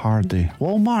Hardy.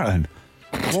 Walmartin.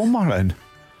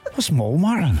 What's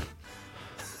Walmartin?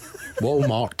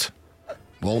 Walmart.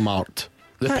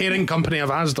 The parent company of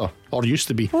Asda, or used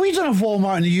to be. Well, we don't have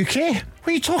Walmart in the UK. What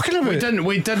are you talking about?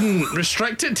 We didn't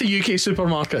restrict it to UK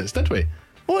supermarkets, did we?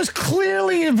 Well, it's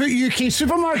clearly about UK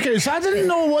supermarkets. I didn't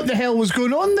know what the hell was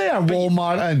going on there,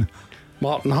 Walmartin.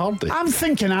 Martin Hardy. I'm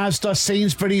thinking Asda,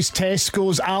 Sainsbury's,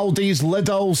 Tesco's, Aldi's,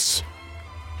 Lidl's,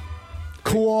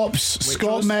 Co-ops,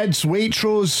 Scott Mids,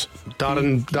 Waitrose.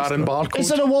 Darren Barcode. Is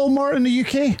there a Walmart in the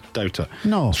UK? Doubt it.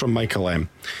 No. It's from Michael M.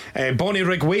 Bonnie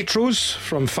Rig Waitrose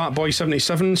from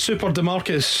Fatboy77. Super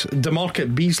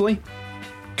Demarket Beasley.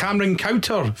 Cameron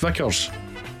Cowter Vickers.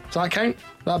 Does that count?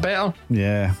 That better?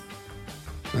 Yeah.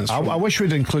 I wish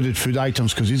we'd included food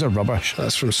items because these are rubbish.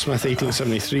 That's from Smith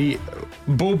 1873.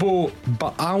 Bobo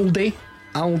Aldi.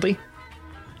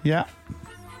 Yeah.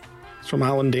 It's from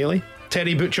Alan Daly.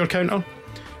 Terry Butcher Counter.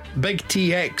 Big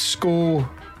TX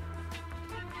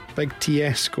Big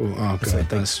TSco. Oh god,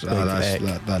 that's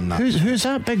Who's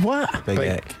that? Big what? Big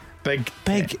Ek. Big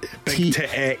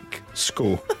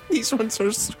TX. These ones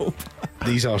are so bad.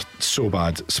 These are so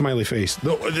bad. Smiley face.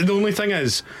 The only thing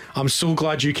is, I'm so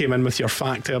glad you came in with your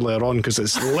fact earlier on because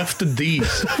it's lifted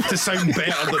these to sound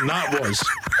better than that was.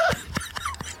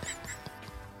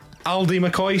 Aldi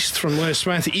McCoist from Lewis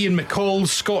Smith. Ian McCall.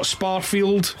 Scott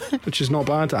Sparfield, which is not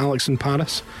bad. Alex in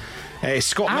Paris.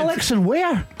 Scott Alex in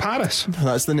where? Paris.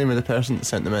 That's the name of the person that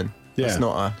sent them in. Yeah. It's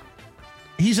not a...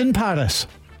 He's in Paris.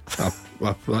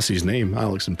 Well, that's his name.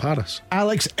 Alex in Paris.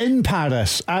 Alex in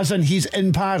Paris, as in he's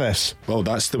in Paris. Well,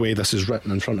 that's the way this is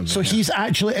written in front of me. So he's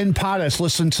actually in Paris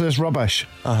listening to this rubbish.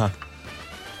 Uh-huh.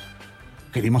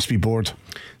 Okay, he must be bored.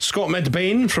 Scott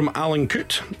Midbain from Alan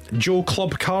Coote. Joe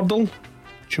Club Cardle.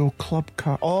 Joe Club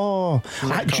Card. Oh,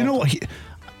 do you know what?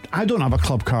 I don't have a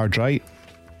club card, right?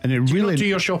 And it Do you really. not do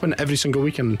your shopping every single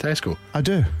week in Tesco? I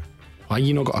do. Why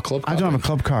you not got a club card? I don't have a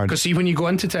club card. Because see, when you go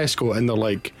into Tesco and they're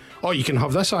like, oh, you can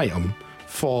have this item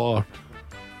for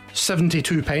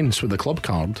 72 pence with a club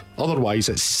card. Otherwise,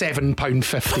 it's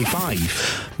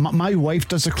 £7.55. My wife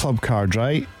does a club card,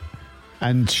 right?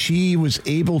 And she was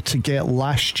able to get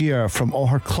last year from all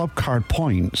her club card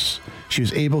points. She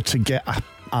was able to get a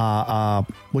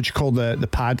what do you call the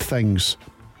pad things?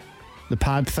 The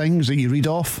pad things that you read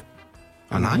off.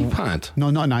 An iPad? No,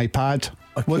 not an iPad.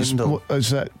 Kindle. What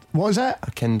is it?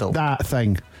 A Kindle. That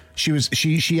thing.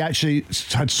 She actually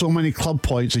had so many club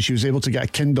points that she was able to get a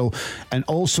Kindle, and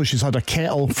also she's had a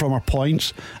kettle from her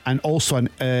points, and also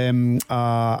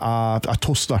a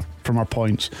toaster from her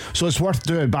points. So it's worth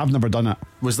doing, but I've never done it.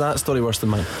 Was that story worse than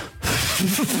mine?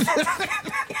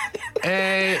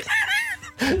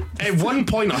 At one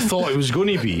point, I thought it was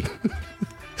going to be.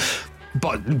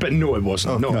 But no, it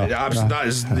wasn't. No. That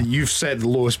is you've said the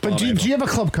lowest bar. But do you have a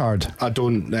club card? I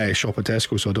don't shop at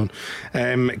Tesco, so I don't.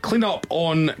 Clean up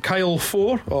on Kyle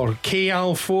 4 or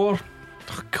KL 4.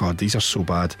 Oh, God, these are so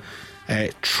bad.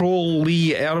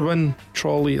 Trolley Irwin.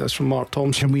 Trolley, that's from Mark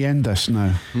Thompson. Can we end this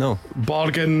now? No.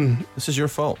 Bargain. This is your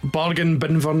fault. Bargain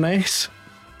Binverness.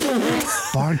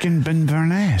 Bargain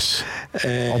Binverness.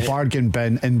 Or Bargain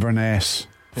Bin Inverness.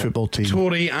 Football team.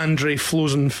 Tory Andre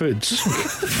Frozen Foods.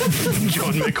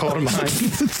 John McCormack.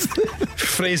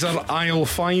 Fraser Isle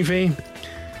 5A.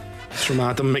 It's from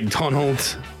Adam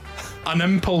McDonald. An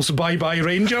Impulse Bye Bye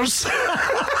Rangers.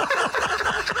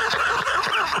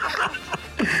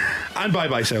 And Bye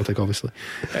Bye Celtic, obviously.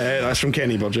 That's from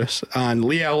Kenny Burgess. And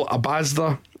Liel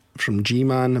Abazda from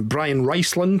G-Man. Brian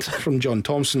Riceland from John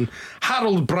Thompson.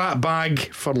 Harold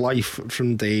Bratbag for life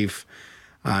from Dave.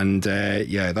 And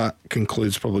that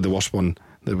concludes probably the worst one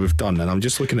that we've done. And I'm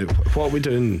just looking at what we're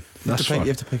doing. You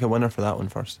have to pick a winner for that one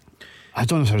first. I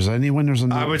don't know if there's any winners in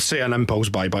that. I would say An Impulse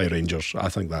Bye Bye Rangers. I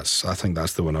think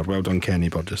that's the winner. Well done, Kenny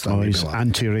Burgess. His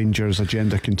anti-Rangers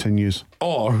agenda continues.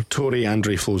 Or Tory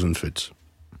Andre Frozen Foods.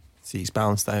 See, he's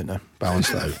balanced out now.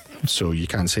 Balanced out. So you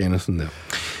can't say anything there.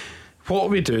 What are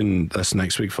we doing this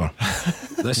next week for?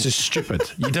 This is stupid.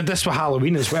 You did this for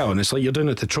Halloween as well, and it's like you're doing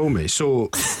it to troll me. So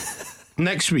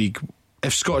next week,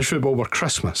 if Scottish football were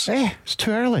Christmas, it's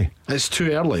too early. It's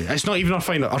too early. It's not even our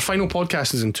final. Our final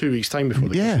podcast is in 2 weeks' time before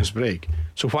the Christmas break.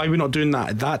 So why are we not doing that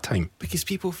at that time? Because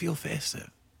people feel festive.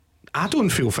 I don't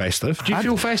feel festive. Do you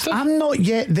feel festive? I'm not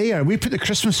yet there. We put the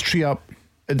Christmas tree up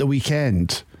at the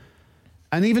weekend,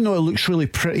 and even though it looks really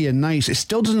pretty and nice, it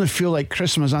still doesn't feel like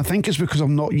Christmas. I think it's because I've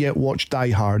not yet watched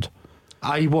Die Hard.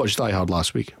 I watched Die Hard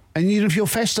last week. And you didn't feel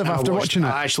festive after watching it?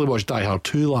 I actually watched Die Hard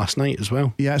 2 last night as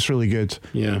well. Yeah, it's really good.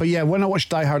 Yeah. But yeah, when I watch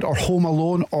Die Hard or Home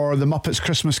Alone or The Muppets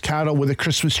Christmas Carol with a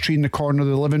Christmas tree in the corner of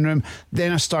the living room,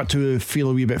 then I start to feel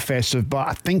a wee bit festive. But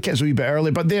I think it's a wee bit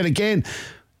early. But there again,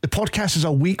 the podcast is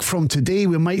a week from today.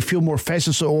 We might feel more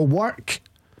festive, so it will work.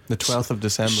 The 12th of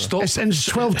December. It's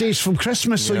 12 days from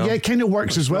Christmas, so yeah, it kind of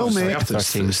works as well, mate.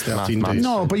 13 days.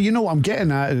 No, but you know what I'm getting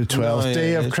at. The 12th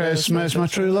day of Christmas, my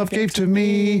true love gave to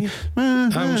me.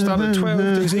 I started 12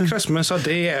 days of Christmas a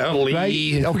day early.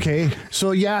 Right, okay.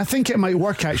 So yeah, I think it might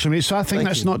work actually, mate. So I think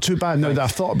that's not too bad now that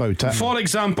I've thought about it. For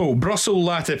example, Brussels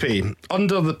Latipe,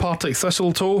 Under the Partick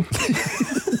Thistletoe,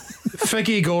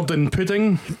 Figgy Gordon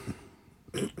Pudding,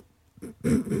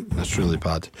 That's really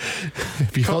bad.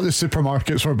 If you thought the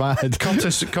supermarkets were bad.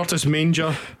 Curtis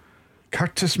Manger.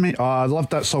 Curtis Manger. Oh, I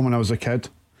loved that song when I was a kid.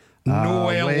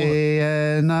 Noel.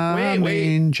 Away in a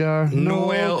manger.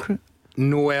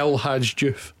 Noel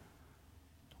Hadjduf.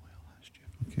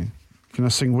 Okay. Can I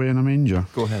sing Way in a Manger?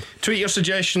 Go ahead. Tweet your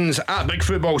suggestions at Big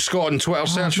Football Scott on Twitter.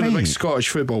 Search for the Big Scottish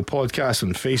Football Podcast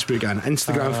on Facebook and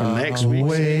Instagram for next week.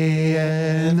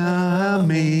 Way in a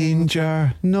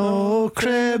manger, no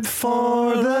crib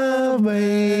for the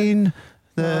wain.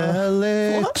 The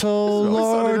little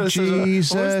Lord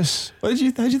Jesus. How do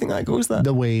you think that goes? That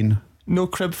The wain. no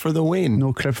crib for the Wayne.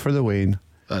 No crib for the wain.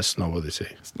 That's not what they say.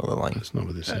 It's not the line. That's not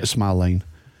what they say. It's my line.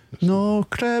 No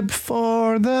crib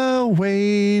for the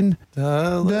wain.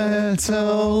 The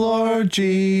little Lord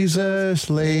Jesus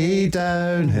lay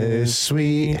down his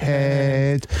sweet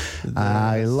head.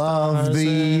 I love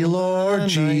thee, Lord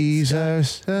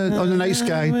Jesus. On the night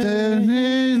sky, down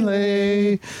he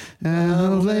lay.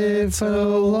 And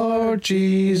little Lord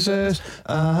Jesus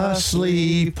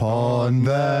asleep on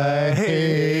the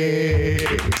hay.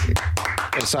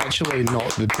 It's actually not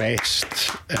the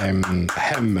best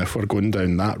hymn if we're going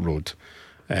down that road,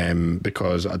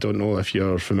 because I don't know if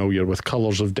you're familiar with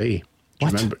Colours of Day. Do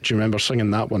you remember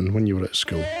singing that one when you were at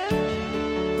school?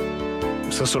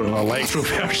 It's a sort of electro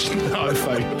version that I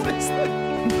found.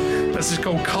 This is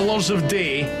called Colours of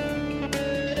Day,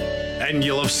 and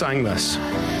you'll have sang this.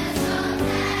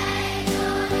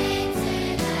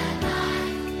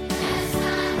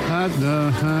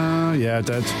 Yeah, I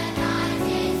did.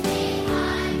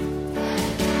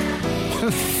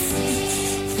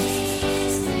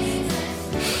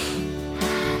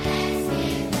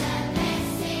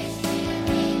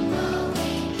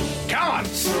 Come on!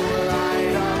 So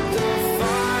light up the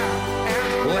fire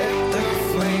and let the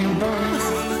flame burn.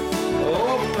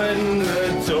 Open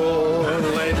the door,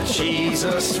 let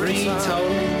Jesus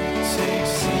return. Take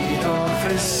seed of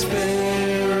his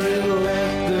spirit,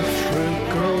 let the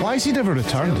fruit grow. Why has he never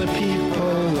returned? The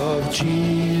people of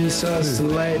Jesus,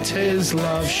 let his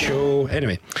love show.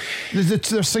 Anyway,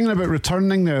 They're singing about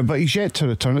returning there, but he's yet to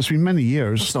return. It's been many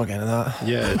years. It's not getting that.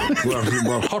 yeah,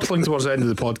 we're hurtling towards the end of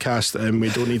the podcast, and we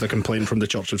don't need a complaint from the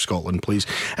Church of Scotland, please.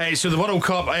 So the World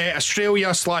Cup,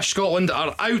 Australia/Scotland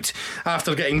are out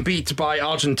after getting beat by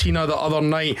Argentina the other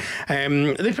night.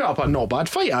 They put up a not bad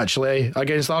fight actually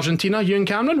against Argentina. You and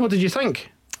Cameron, what did you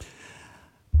think?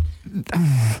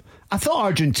 I thought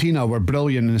Argentina were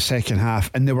brilliant in the second half,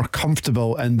 and they were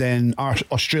comfortable, and then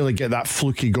Australia get that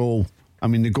fluky goal. I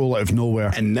mean, the goal out of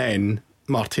nowhere. And then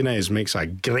Martinez makes a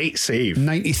great save.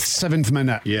 97th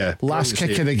minute. Yeah, Last kick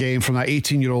save. of the game from that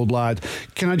 18-year-old lad.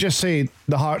 Can I just say,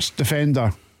 the Hearts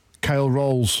defender, Kyle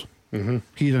Rawls,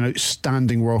 he had an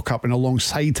outstanding World Cup, and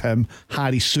alongside him,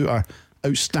 Harry Souttar,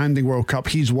 outstanding World Cup.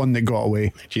 He's one that got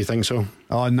away. Do you think so?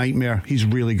 Oh, nightmare. He's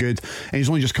really good. And he's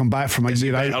only just come back from a Is he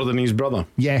year better out. than his brother?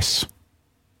 Yes.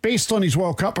 Based on his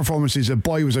World Cup performances, the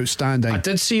boy was outstanding. I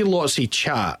did see lots of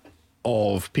chat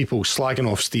of people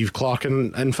slagging off Steve Clark,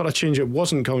 and for a change it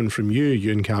wasn't coming from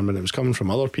you and Cameron, it was coming from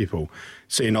other people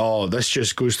saying, oh, this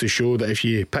just goes to show that if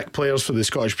you pick players for the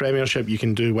Scottish Premiership you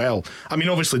can do well. I mean,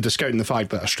 obviously discounting the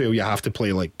fact that Australia have to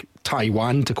play like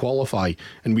Taiwan to qualify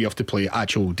and we have to play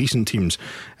actual decent teams,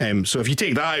 so if you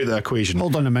take that out of the equation,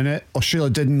 Hold on a minute.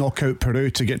 Australia did knock out Peru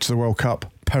to get to the World Cup.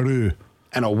 Peru.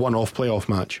 in a one-off playoff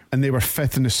match. And they were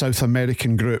fifth in the South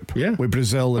American group, Yeah. with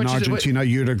Brazil and Which is- Argentina,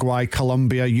 Uruguay,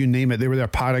 Colombia, you name it. They were there,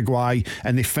 Paraguay,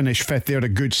 and they finished fifth. They're a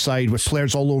good side with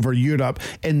players all over Europe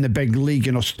in the big league,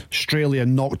 and Australia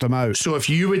knocked them out. So if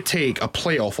you would take a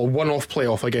playoff, a one-off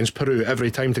playoff against Peru every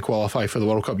time to qualify for the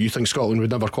World Cup, you think Scotland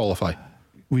would never qualify?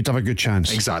 We'd have a good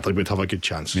chance. Exactly, we'd have a good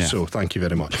chance. Yeah. So thank you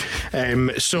very much.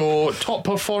 So top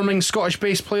performing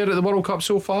Scottish-based player at the World Cup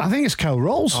so far? I think it's Kyle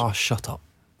Rawls. Oh, shut up.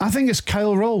 I think it's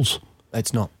Kyle Rawls.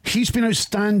 It's not. He's been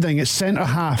outstanding at centre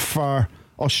half for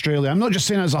Australia. I'm not just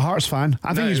saying as a Hearts fan. I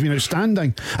think No. he's been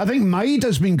outstanding. I think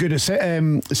Maida's been good at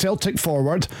Celtic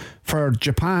forward for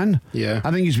Japan. Yeah.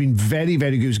 I think he's been very,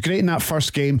 very good. He was great in that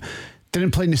first game.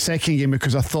 Didn't play in the second game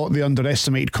because I thought they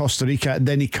underestimated Costa Rica.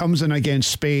 Then he comes in against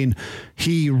Spain.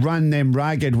 He ran them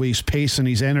ragged with his pace and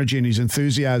his energy and his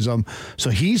enthusiasm. So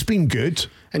he's been good.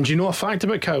 And do you know a fact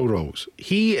about Kyle Rawls?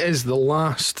 He is the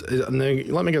last. Now,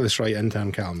 let me get this right,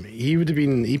 intern Callum. He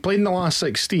played in the last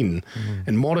 16,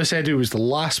 and Morris Edu was the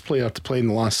last player to play in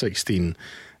the last 16.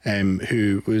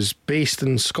 Who was based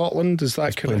in Scotland? Is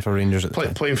that correct? Playing for Rangers at the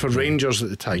time. Playing for Rangers at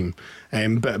the time.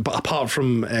 But apart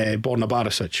from Borna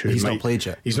Barisic, who He's not played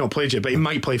yet. He's not played yet, but he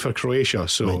might play for Croatia,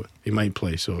 so he might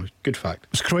play. So good fact.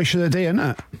 It's Croatia today, isn't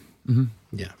it?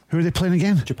 Yeah. Who are they playing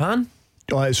again? Japan?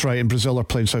 Oh, that's right. And Brazil are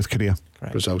playing South Korea.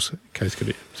 Brazil's South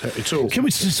Korea.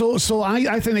 So,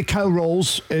 I think that Kyle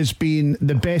Rawls has been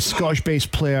the best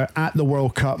Scottish-based player at the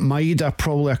World Cup. Maeda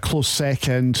probably a close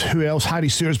second. Who else? Harry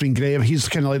Souttar's been great. He's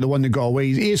kind of like the one that got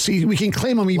away. We can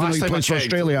claim him even though he plays for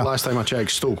Australia. Last time I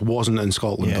checked, Stoke wasn't in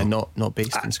Scotland. Yeah, not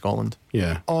based in Scotland.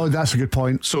 Yeah. Oh, that's a good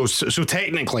point. So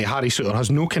technically, Harry Souttar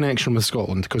has no connection with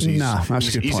Scotland because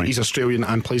that's a good point. He's Australian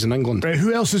and plays in England. Right,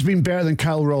 who else has been better than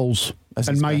Kyle Rawls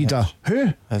and Maeda?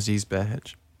 Who? Aziz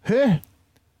Behich. Who?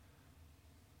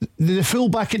 The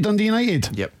fullback at Dundee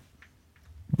United? Yep.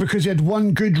 Because he had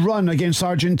one good run against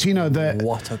Argentina.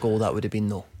 What a goal that would have been,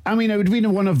 though. I mean, it would have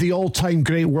been one of the all-time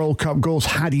great World Cup goals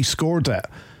had he scored it.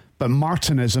 But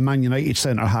Martinez, a Man United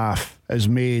centre-half, has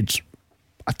made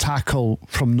a tackle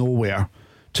from nowhere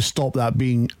to stop that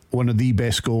being one of the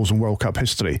best goals in World Cup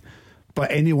history.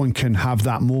 But anyone can have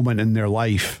that moment in their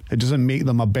life. It doesn't make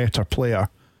them a better player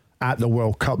at the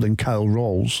World Cup than Kyle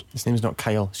Rawls. His name's not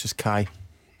Kyle, it's just Kai.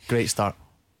 Great start.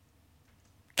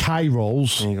 Kai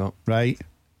Rawls, there you go. Right?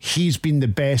 He's been the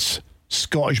best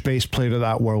Scottish-based player of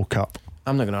that World Cup.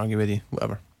 I'm not going to argue with you.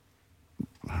 Whatever.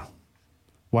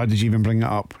 Why did you even bring it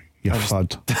up, you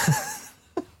fud?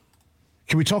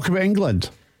 Can we talk about England?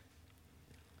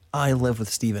 I live with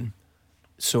Stephen,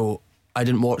 so I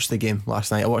didn't watch the game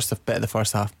last night. I watched a bit of the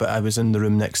first half, but I was in the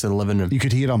room next to the living room. You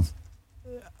could hear him.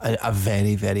 A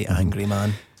very, very angry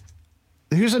man.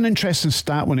 Here's an interesting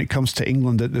stat when it comes to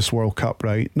England at this World Cup,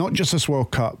 right? Not just this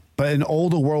World Cup, but in all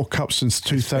the World Cups since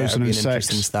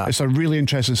 2006. It's a really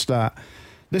interesting stat.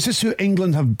 This is who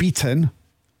England have beaten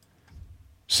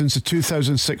since the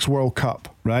 2006 World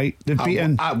Cup, right? They've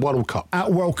beaten... At World Cup.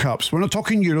 At World Cups. We're not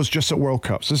talking Euros, just at World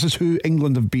Cups. This is who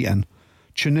England have beaten.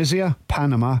 Tunisia,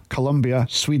 Panama, Colombia,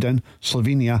 Sweden,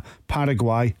 Slovenia,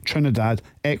 Paraguay, Trinidad,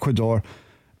 Ecuador,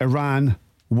 Iran,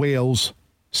 Wales,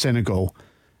 Senegal.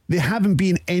 They haven't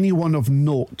been anyone of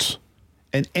note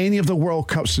in any of the World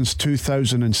Cups since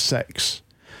 2006.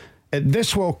 At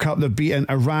this World Cup, they've beaten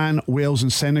Iran, Wales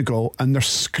and Senegal, and they're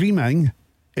screaming,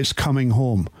 it's coming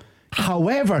home.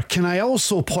 However, can I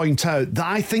also point out that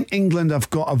I think England have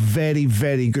got a very,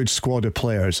 very good squad of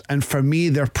players. And for me,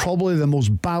 they're probably the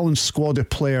most balanced squad of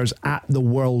players at the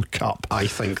World Cup. I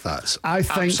think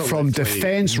from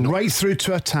defence right through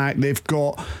to attack, they've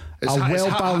got... a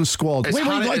well-balanced squad. Wait,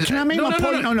 can I make my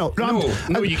point?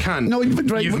 No, you can't. No,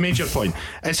 You've made your point.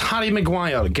 Is Harry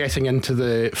Maguire getting into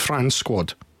the France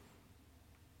squad?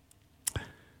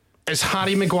 Is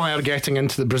Harry Maguire getting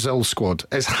into the Brazil squad?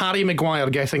 Is Harry Maguire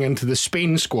getting into the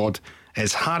Spain squad?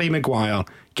 Is Harry Maguire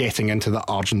getting into the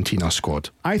Argentina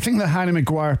squad? I think that Harry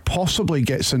Maguire possibly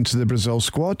gets into the Brazil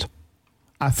squad.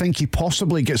 I think he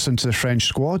possibly gets into the French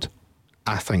squad.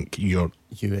 I think you're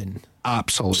in.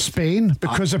 Absolutely. Spain,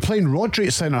 because they're playing Rodri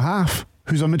at centre-half,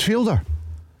 who's a midfielder.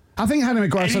 I think Harry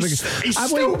Maguire's had a good... He's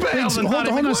still better than Harry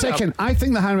Maguire. Hold on a second. I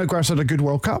think that Harry Maguire's had a good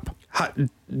World Cup.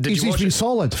 He's been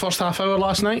solid. First half hour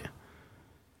last night?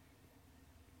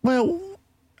 Well...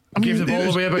 Gave the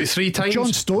ball away about 3 times.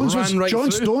 John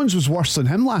Stones was worse than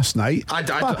him last night. I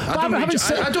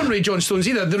don't rate John Stones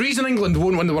either. The reason England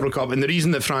won't win the World Cup and the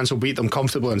reason that France will beat them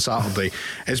comfortably on Saturday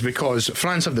is because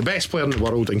France have the best player in the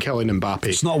world in Kylian Mbappe.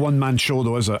 It's not a one-man show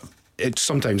though, is it? It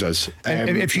sometimes is.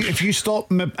 If you stop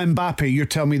Mbappe, you're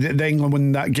telling me that England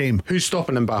win that game. Who's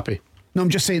stopping Mbappe? No, I'm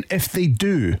just saying if they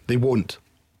do, they won't.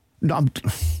 No,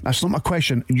 that's not my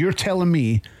question. You're telling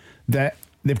me that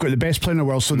they've got the best player in the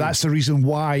world, so that's the reason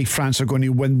why France are going to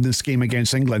win this game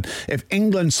against England. If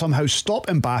England somehow stop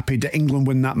Mbappe, did England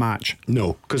win that match?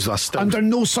 No, because that's still... Under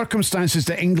no circumstances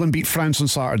did England beat France on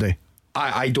Saturday.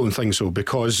 I don't think so,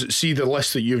 because see the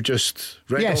list that you've just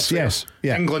read off there? Yes.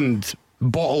 England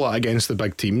bottle it against the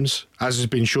big teams, as has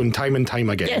been shown time and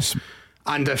time again. Yes.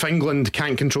 And if England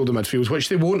can't control the midfield, which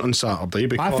they won't on Saturday,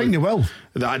 because I think they will.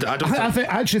 I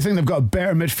actually think they've got a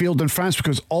better midfield than France,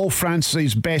 because all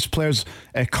France's best players,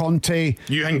 Conte.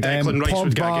 You think Declan Rice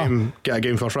would get a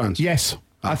game for France? Yes,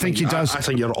 I think he does. I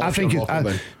think you're off your rocker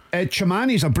then.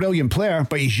 Chimani's a brilliant player,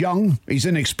 but he's young, he's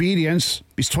inexperienced,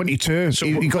 he's 22. So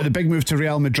he got the big move to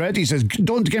Real Madrid. He says,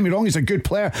 don't get me wrong, he's a good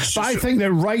player, but I think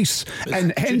that Rice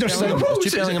and Henderson...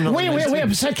 Wait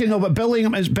a second, no, but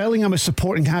Bellingham is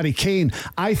supporting Harry Kane.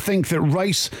 I think that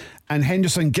Rice and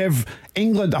Henderson give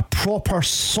England a proper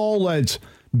solid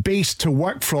base to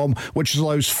work from, which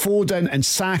allows Foden and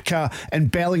Saka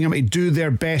and Bellingham to do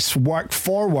their best work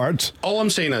forward. All I'm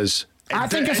saying is, I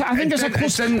think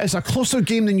it's a closer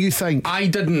game than you think. I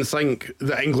didn't think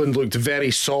that England looked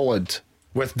very solid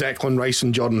with Declan Rice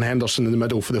and Jordan Henderson in the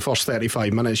middle for the first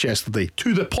 35 minutes yesterday,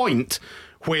 to the point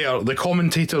where the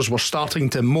commentators were starting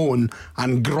to moan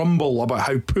and grumble about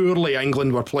how poorly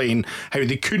England were playing, how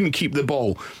they couldn't keep the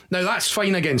ball. Now that's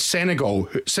fine against Senegal,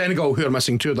 who are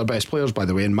missing two of their best players, by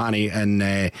the way, in Manny and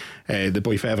the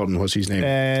boy for Everton, what's his name?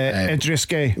 Idris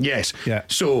Gueye. Yes. Yeah.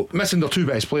 So missing their two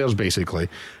best players basically.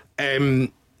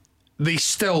 They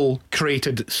still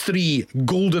created 3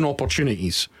 golden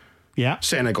opportunities. Yeah.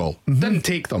 Senegal didn't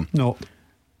take them. No.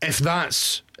 If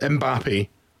that's Mbappe,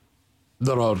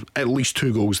 there are at least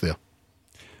 2 goals there.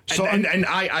 So and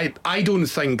I don't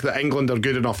think that England are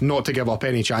good enough not to give up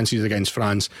any chances against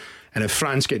France. And if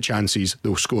France get chances,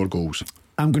 they'll score goals.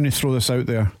 I'm going to throw this out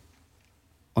there.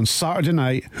 On Saturday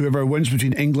night, whoever wins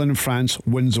between England and France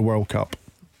wins the World Cup.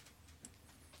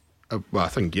 Well, I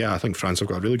think France have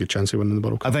got a really good chance of winning the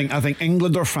World Cup. I think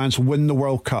England or France win the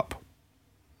World Cup.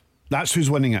 That's who's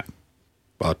winning it.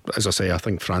 But as I say, I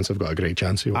think France have got a great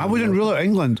chance of winning. I wouldn't rule out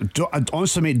England.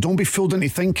 Honestly, mate, don't be fooled into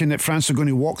thinking that France are going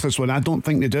to walk this one. I don't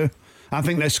think they do. I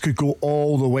think this could go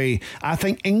all the way. I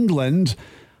think England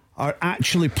are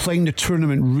actually playing the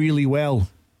tournament really well.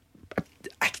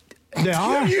 They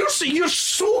are. You're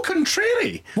so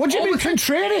contrary. What do you mean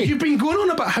contrary? You've been going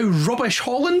on about how rubbish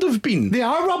Holland have been. They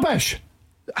are rubbish.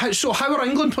 So how are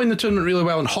England playing the tournament really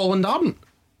well and Holland aren't?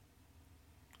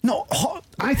 No,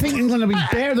 I think England will be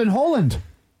better than Holland.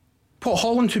 What,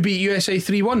 Holland who beat USA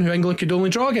 3-1, who England could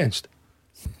only draw against?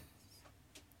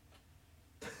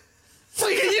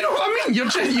 Like, you know what I mean?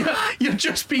 You're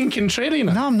just being contrary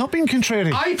now. No, I'm not being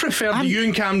contrary. I prefer the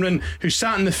Ewan Cameron who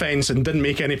sat in the fence and didn't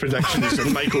make any predictions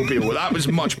than Michael Beale. That was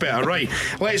much better. Right,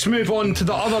 let's move on to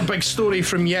the other big story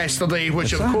from yesterday,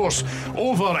 which of course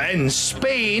over in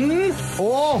Spain.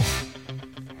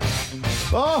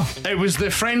 Oh, it was the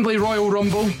friendly Royal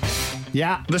Rumble.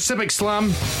 Yeah. The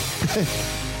SibbickSlam.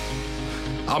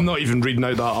 I'm not even reading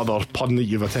out that other pun that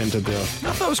you've attempted there.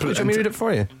 I thought it was good. Let me read it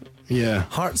for you. Yeah.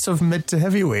 Hearts of mid to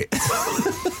heavyweight.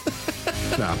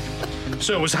 Nah.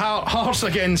 So it was Hearts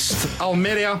against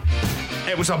Almeria.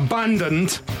 It was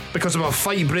abandoned because of a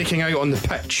fight breaking out on the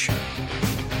pitch.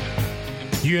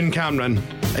 Ewan Cameron,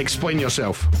 explain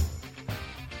yourself.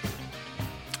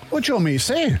 What do you want me to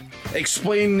say?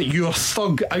 Explain your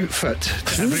thug outfit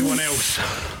to everyone else.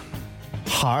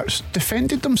 Hearts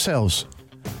defended themselves.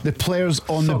 The players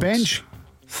on the bench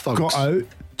got out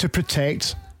to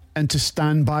protect and to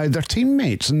stand by their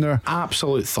teammates and their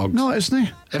absolute thugs. No, isn't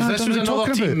he? If this was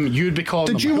another team, you'd be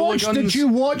calling them hooligans. Did you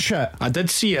watch it? I did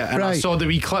see it, and right. I saw the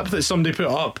wee clip that somebody put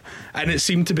up, and it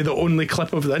seemed to be the only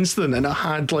clip of the incident, and it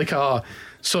had like a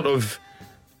sort of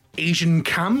Asian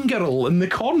cam girl in the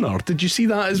corner. Did you see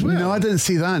that as well? No, I didn't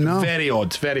see that. No. Very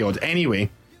odd. Very odd. Anyway,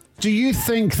 do you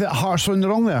think that Hearts were in the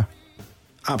wrong there?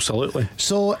 Absolutely.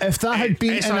 So if that had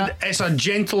been it's a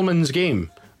gentleman's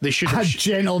game. They should have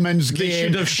gentleman's game. They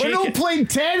should have shaken. We're not playing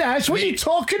tennis. What are you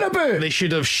talking about? They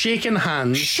should have shaken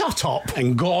hands. Shut up.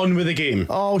 And got on with the game.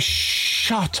 Oh,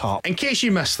 shut up. In case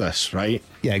you missed this, right?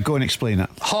 Yeah, go and explain it.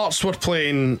 Hearts were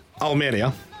playing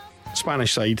Almeria,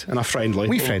 Spanish side, in a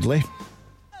friendly. Friendly.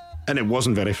 And it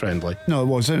wasn't very friendly. No, it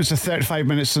wasn't. It was 35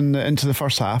 minutes into the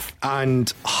first half.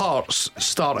 And Hearts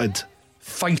started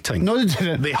fighting. No, they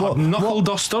didn't. They had knuckle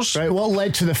dusters. Right, what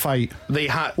led to the fight?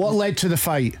 What led to the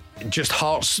fight? Just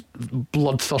Hearts'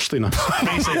 bloodthirstiness,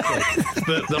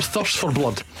 basically. Their thirst for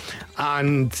blood.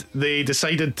 And they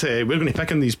decided we're going to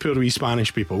pick on these poor wee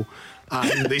Spanish people.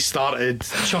 And they started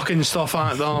chucking stuff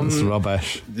at them. It's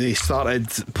rubbish. They started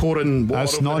pouring water.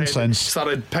 That's nonsense.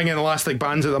 Started pinging elastic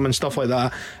bands at them and stuff like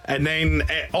that. And then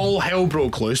all hell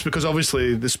broke loose because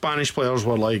obviously the Spanish players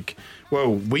were like,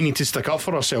 well, we need to stick up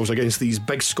for ourselves against these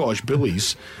big Scottish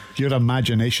bullies. Your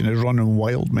imagination is running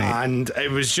wild, mate. And it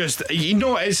was just,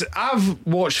 I've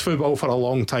watched football for a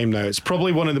long time now. It's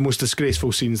probably one of the most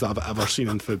disgraceful scenes that I've ever seen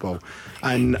in football.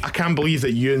 And I can't believe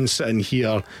that Ewan's sitting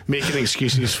here making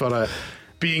excuses for it.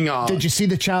 Did you see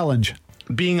the challenge?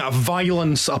 Being a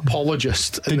violence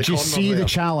apologist. Did you see the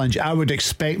challenge? I would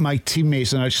expect my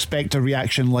teammates and I expect a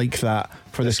reaction like that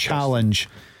for the challenge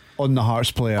on the Hearts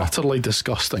player. Utterly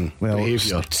disgusting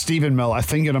behaviour. Stephen Mill, I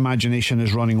think your imagination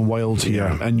is running wild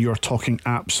here and you're talking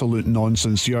absolute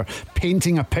nonsense. You're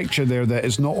painting a picture there that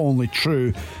is not only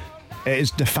true, it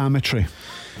is defamatory.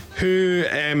 Who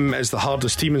is the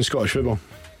hardest team in Scottish football?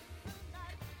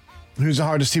 Who's the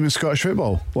hardest team in Scottish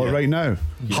football? Right now?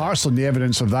 Yeah. Hearts on the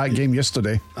evidence of that game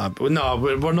yesterday. No,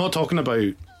 we're not talking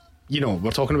about,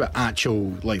 we're talking about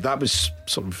actual, that was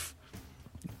sort of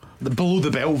the below the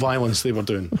belt violence they were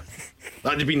doing.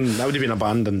 That would have been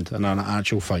abandoned in an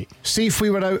actual fight. See if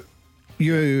we were out,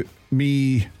 you,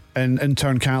 me, and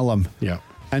intern Callum. Yeah.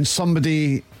 And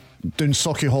somebody doing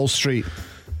Socky Hall Street,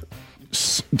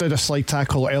 did a slide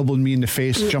tackle, elbowing me in the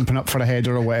face, jumping up for a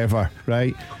header or whatever,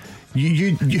 right?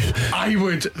 I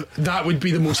would. That would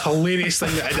be the most hilarious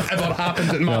thing that had ever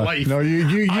happened in my life. No,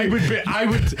 I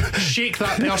would shake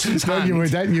that person's hand. No,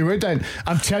 you wouldn't.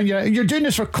 I'm telling you, you're doing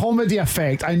this for comedy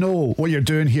effect. I know what you're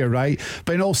doing here, right?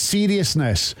 But in all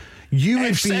seriousness, you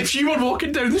would be. If you were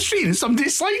walking down the street and somebody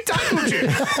slide tackled you,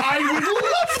 I would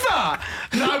love that.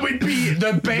 That would be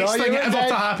the best thing ever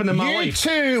to happen in my life. You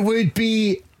two would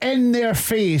be in their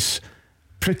face,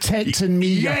 protecting me,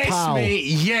 your pal. Mate,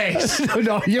 yes.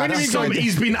 No, you're going to be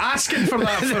he's been asking for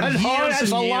that for years that's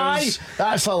and a years. lie.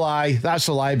 That's a lie. That's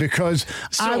a lie, because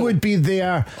I would be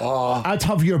there. I'd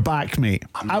have your back, mate.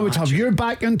 I would have your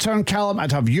back, intern Callum.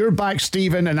 I'd have your back,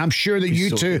 Stephen, and I'm sure that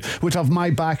you two would have my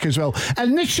back as well.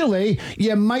 Initially,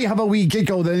 you might have a wee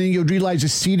giggle, then you'll realise the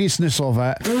seriousness of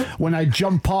it. When I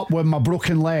jump up with my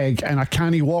broken leg and I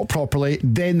can't walk properly,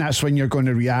 then that's when you're going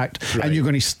to react, and you're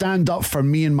going to stand up for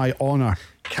me and my honour.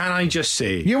 Can I just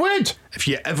say, you would, if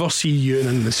you ever see Ewan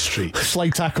in the street,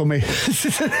 slide tackle me.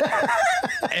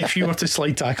 If you were to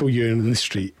slide tackle Ewan in the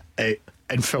street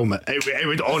and film it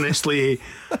would honestly.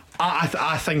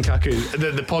 I think I could.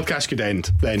 The podcast could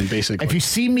end then, basically. If you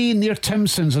see me near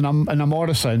Timson's and a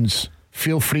Morrison's,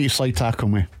 feel free to slide tackle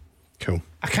me. Cool.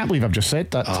 I can't believe I've just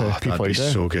said that to people. That'd be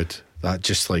so good. That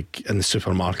just like in the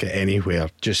supermarket anywhere,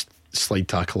 just slide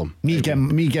tackle them. Me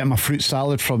getting my fruit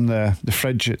salad from the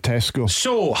fridge at Tesco.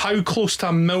 So, how close to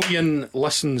 1 million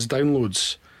listens,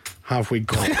 downloads have we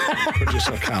got?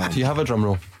 Producer Callum. Do you have a drum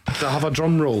roll? Do I have a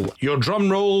drum roll? Your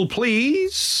drum roll,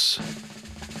 please.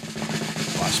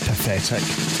 That's pathetic.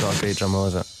 It's not a great drum roll,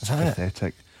 is it? Is that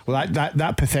Pathetic. Well,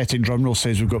 that pathetic drum roll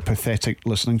says we've got pathetic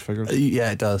listening figures. it?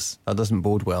 Yeah, it does. That doesn't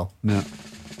bode well. No.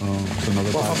 Oh, it's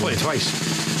another What if I bad play one. it twice?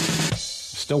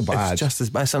 Still bad. It's just as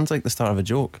bad. It sounds like the start of a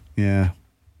joke. Yeah.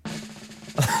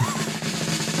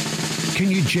 Can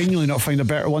you genuinely not find a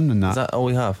better one than that? Is that all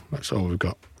we have? That's all we've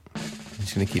got. I'm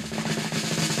just going to keep.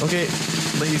 Okay,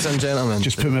 ladies and gentlemen.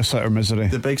 Just put me out of misery.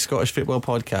 The Big Scottish Football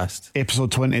Podcast.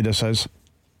 Episode 20 this is.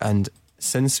 And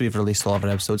since we've released all of our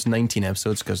episodes, 19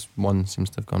 episodes, because one seems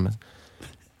to have gone missing,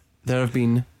 there have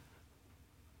been.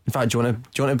 In fact, do you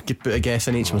want to put a guess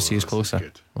in each and we'll see who's closer?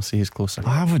 good. We'll see who's closer.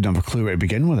 I would never clue where to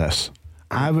begin with this.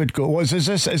 I would go. Is this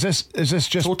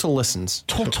just Total listens.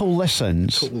 total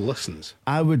listens? Total listens.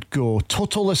 I would go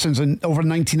total listens in over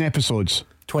 19 episodes.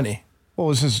 20.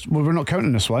 Oh, we're not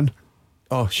counting this one.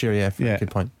 Oh, sure, yeah.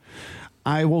 Good point.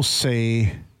 I will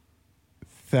say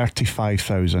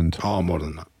 35,000. Oh, more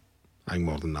than that. I think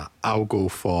more than that. I'll go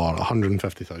for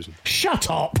 150,000. Shut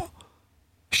up!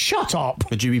 Shut up!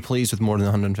 Would you be pleased with more than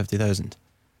 150,000?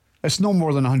 It's no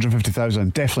more than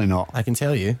 150,000. Definitely not. I can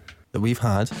tell you that we've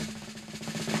had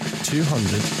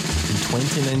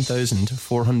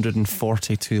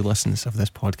 229,442 listens of this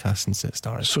podcast since it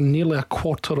started. So nearly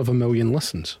 250,000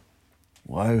 listens.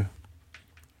 Wow.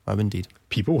 Wow, indeed.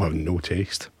 People have no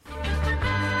taste.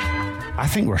 I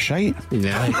think we're shite.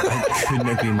 Yeah. I couldn't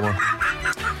agree more.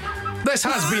 This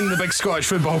has been the Big Scottish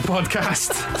Football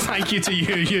Podcast. Thank you to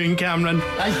you and Cameron.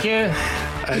 Thank you.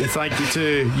 And thank you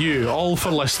to you all for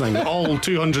listening. All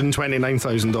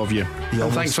 229,000 of you.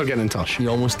 And thanks for getting in touch. You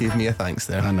almost gave me a thanks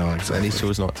there. I know, exactly. And he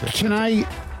chose not to. Can I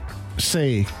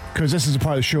say, because this is a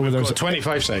part of the show where there's Got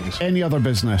 25 seconds. any other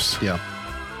business, Yeah.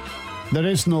 there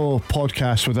is no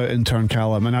podcast without intern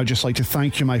Callum, and I'd just like to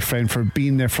thank you, my friend, for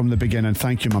being there from the beginning.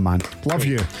 Thank you, my man. Love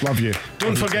you. Love you.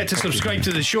 Don't forget to subscribe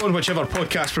to the show on whichever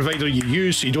podcast provider you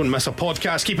use so you don't miss a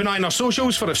podcast. Keep an eye on our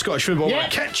socials for If Scottish Football Were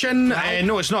Kitchen.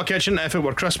 No, it's not kitchen. If it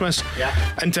were Christmas.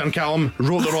 Intern Callum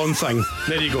wrote the wrong thing.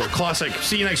 There you go. Classic.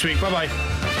 See you next week. Bye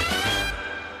bye.